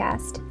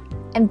podcast.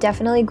 I'm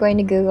definitely going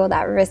to Google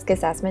that risk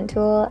assessment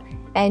tool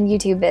and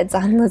YouTube vids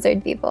on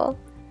lizard people.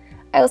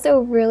 I also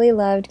really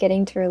loved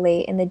getting to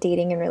relate in the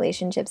dating and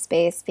relationship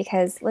space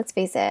because, let's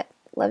face it,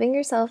 loving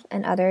yourself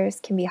and others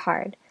can be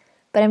hard,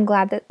 but I'm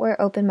glad that we're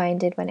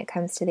open-minded when it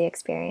comes to the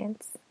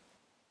experience.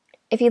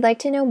 If you'd like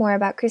to know more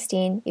about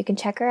Christine, you can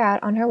check her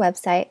out on her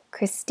website,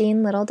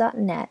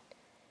 christinelittle.net.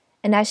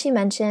 And as she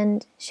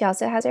mentioned, she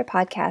also has her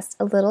podcast,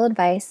 A Little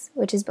Advice,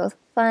 which is both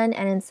fun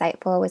and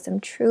insightful with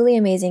some truly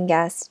amazing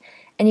guests,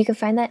 and you can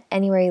find that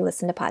anywhere you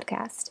listen to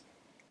podcasts.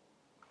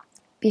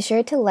 Be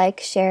sure to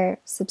like, share,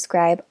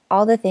 subscribe,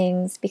 all the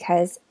things,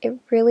 because it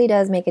really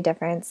does make a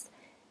difference.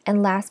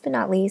 And last but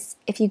not least,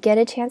 if you get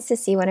a chance to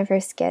see one of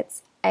her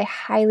skits, I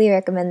highly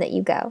recommend that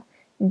you go.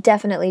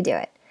 Definitely do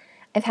it.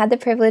 I've had the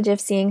privilege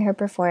of seeing her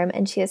perform,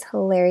 and she is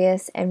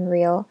hilarious and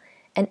real,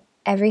 and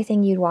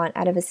everything you'd want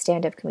out of a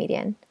stand-up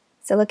comedian.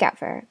 So look out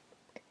for her.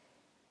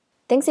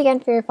 Thanks again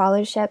for your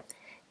followership.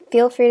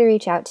 Feel free to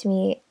reach out to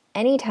me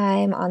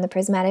anytime on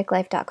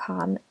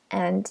theprismaticlife.com.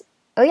 And,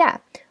 oh yeah,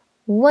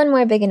 one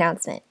more big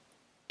announcement.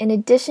 In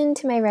addition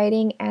to my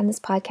writing and this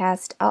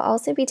podcast, I'll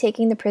also be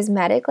taking The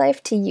Prismatic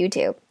Life to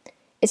YouTube.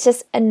 It's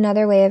just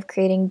another way of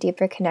creating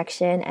deeper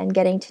connection and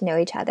getting to know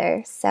each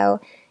other. So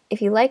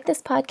if you like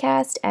this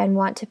podcast and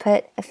want to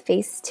put a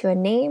face to a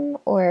name,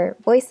 or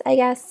voice, I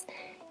guess,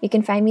 you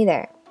can find me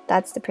there.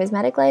 That's The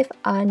Prismatic Life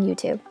on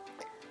YouTube.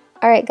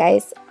 All right,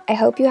 guys, I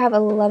hope you have a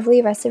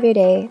lovely rest of your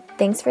day.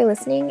 Thanks for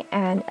listening,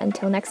 and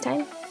until next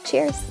time,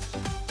 cheers.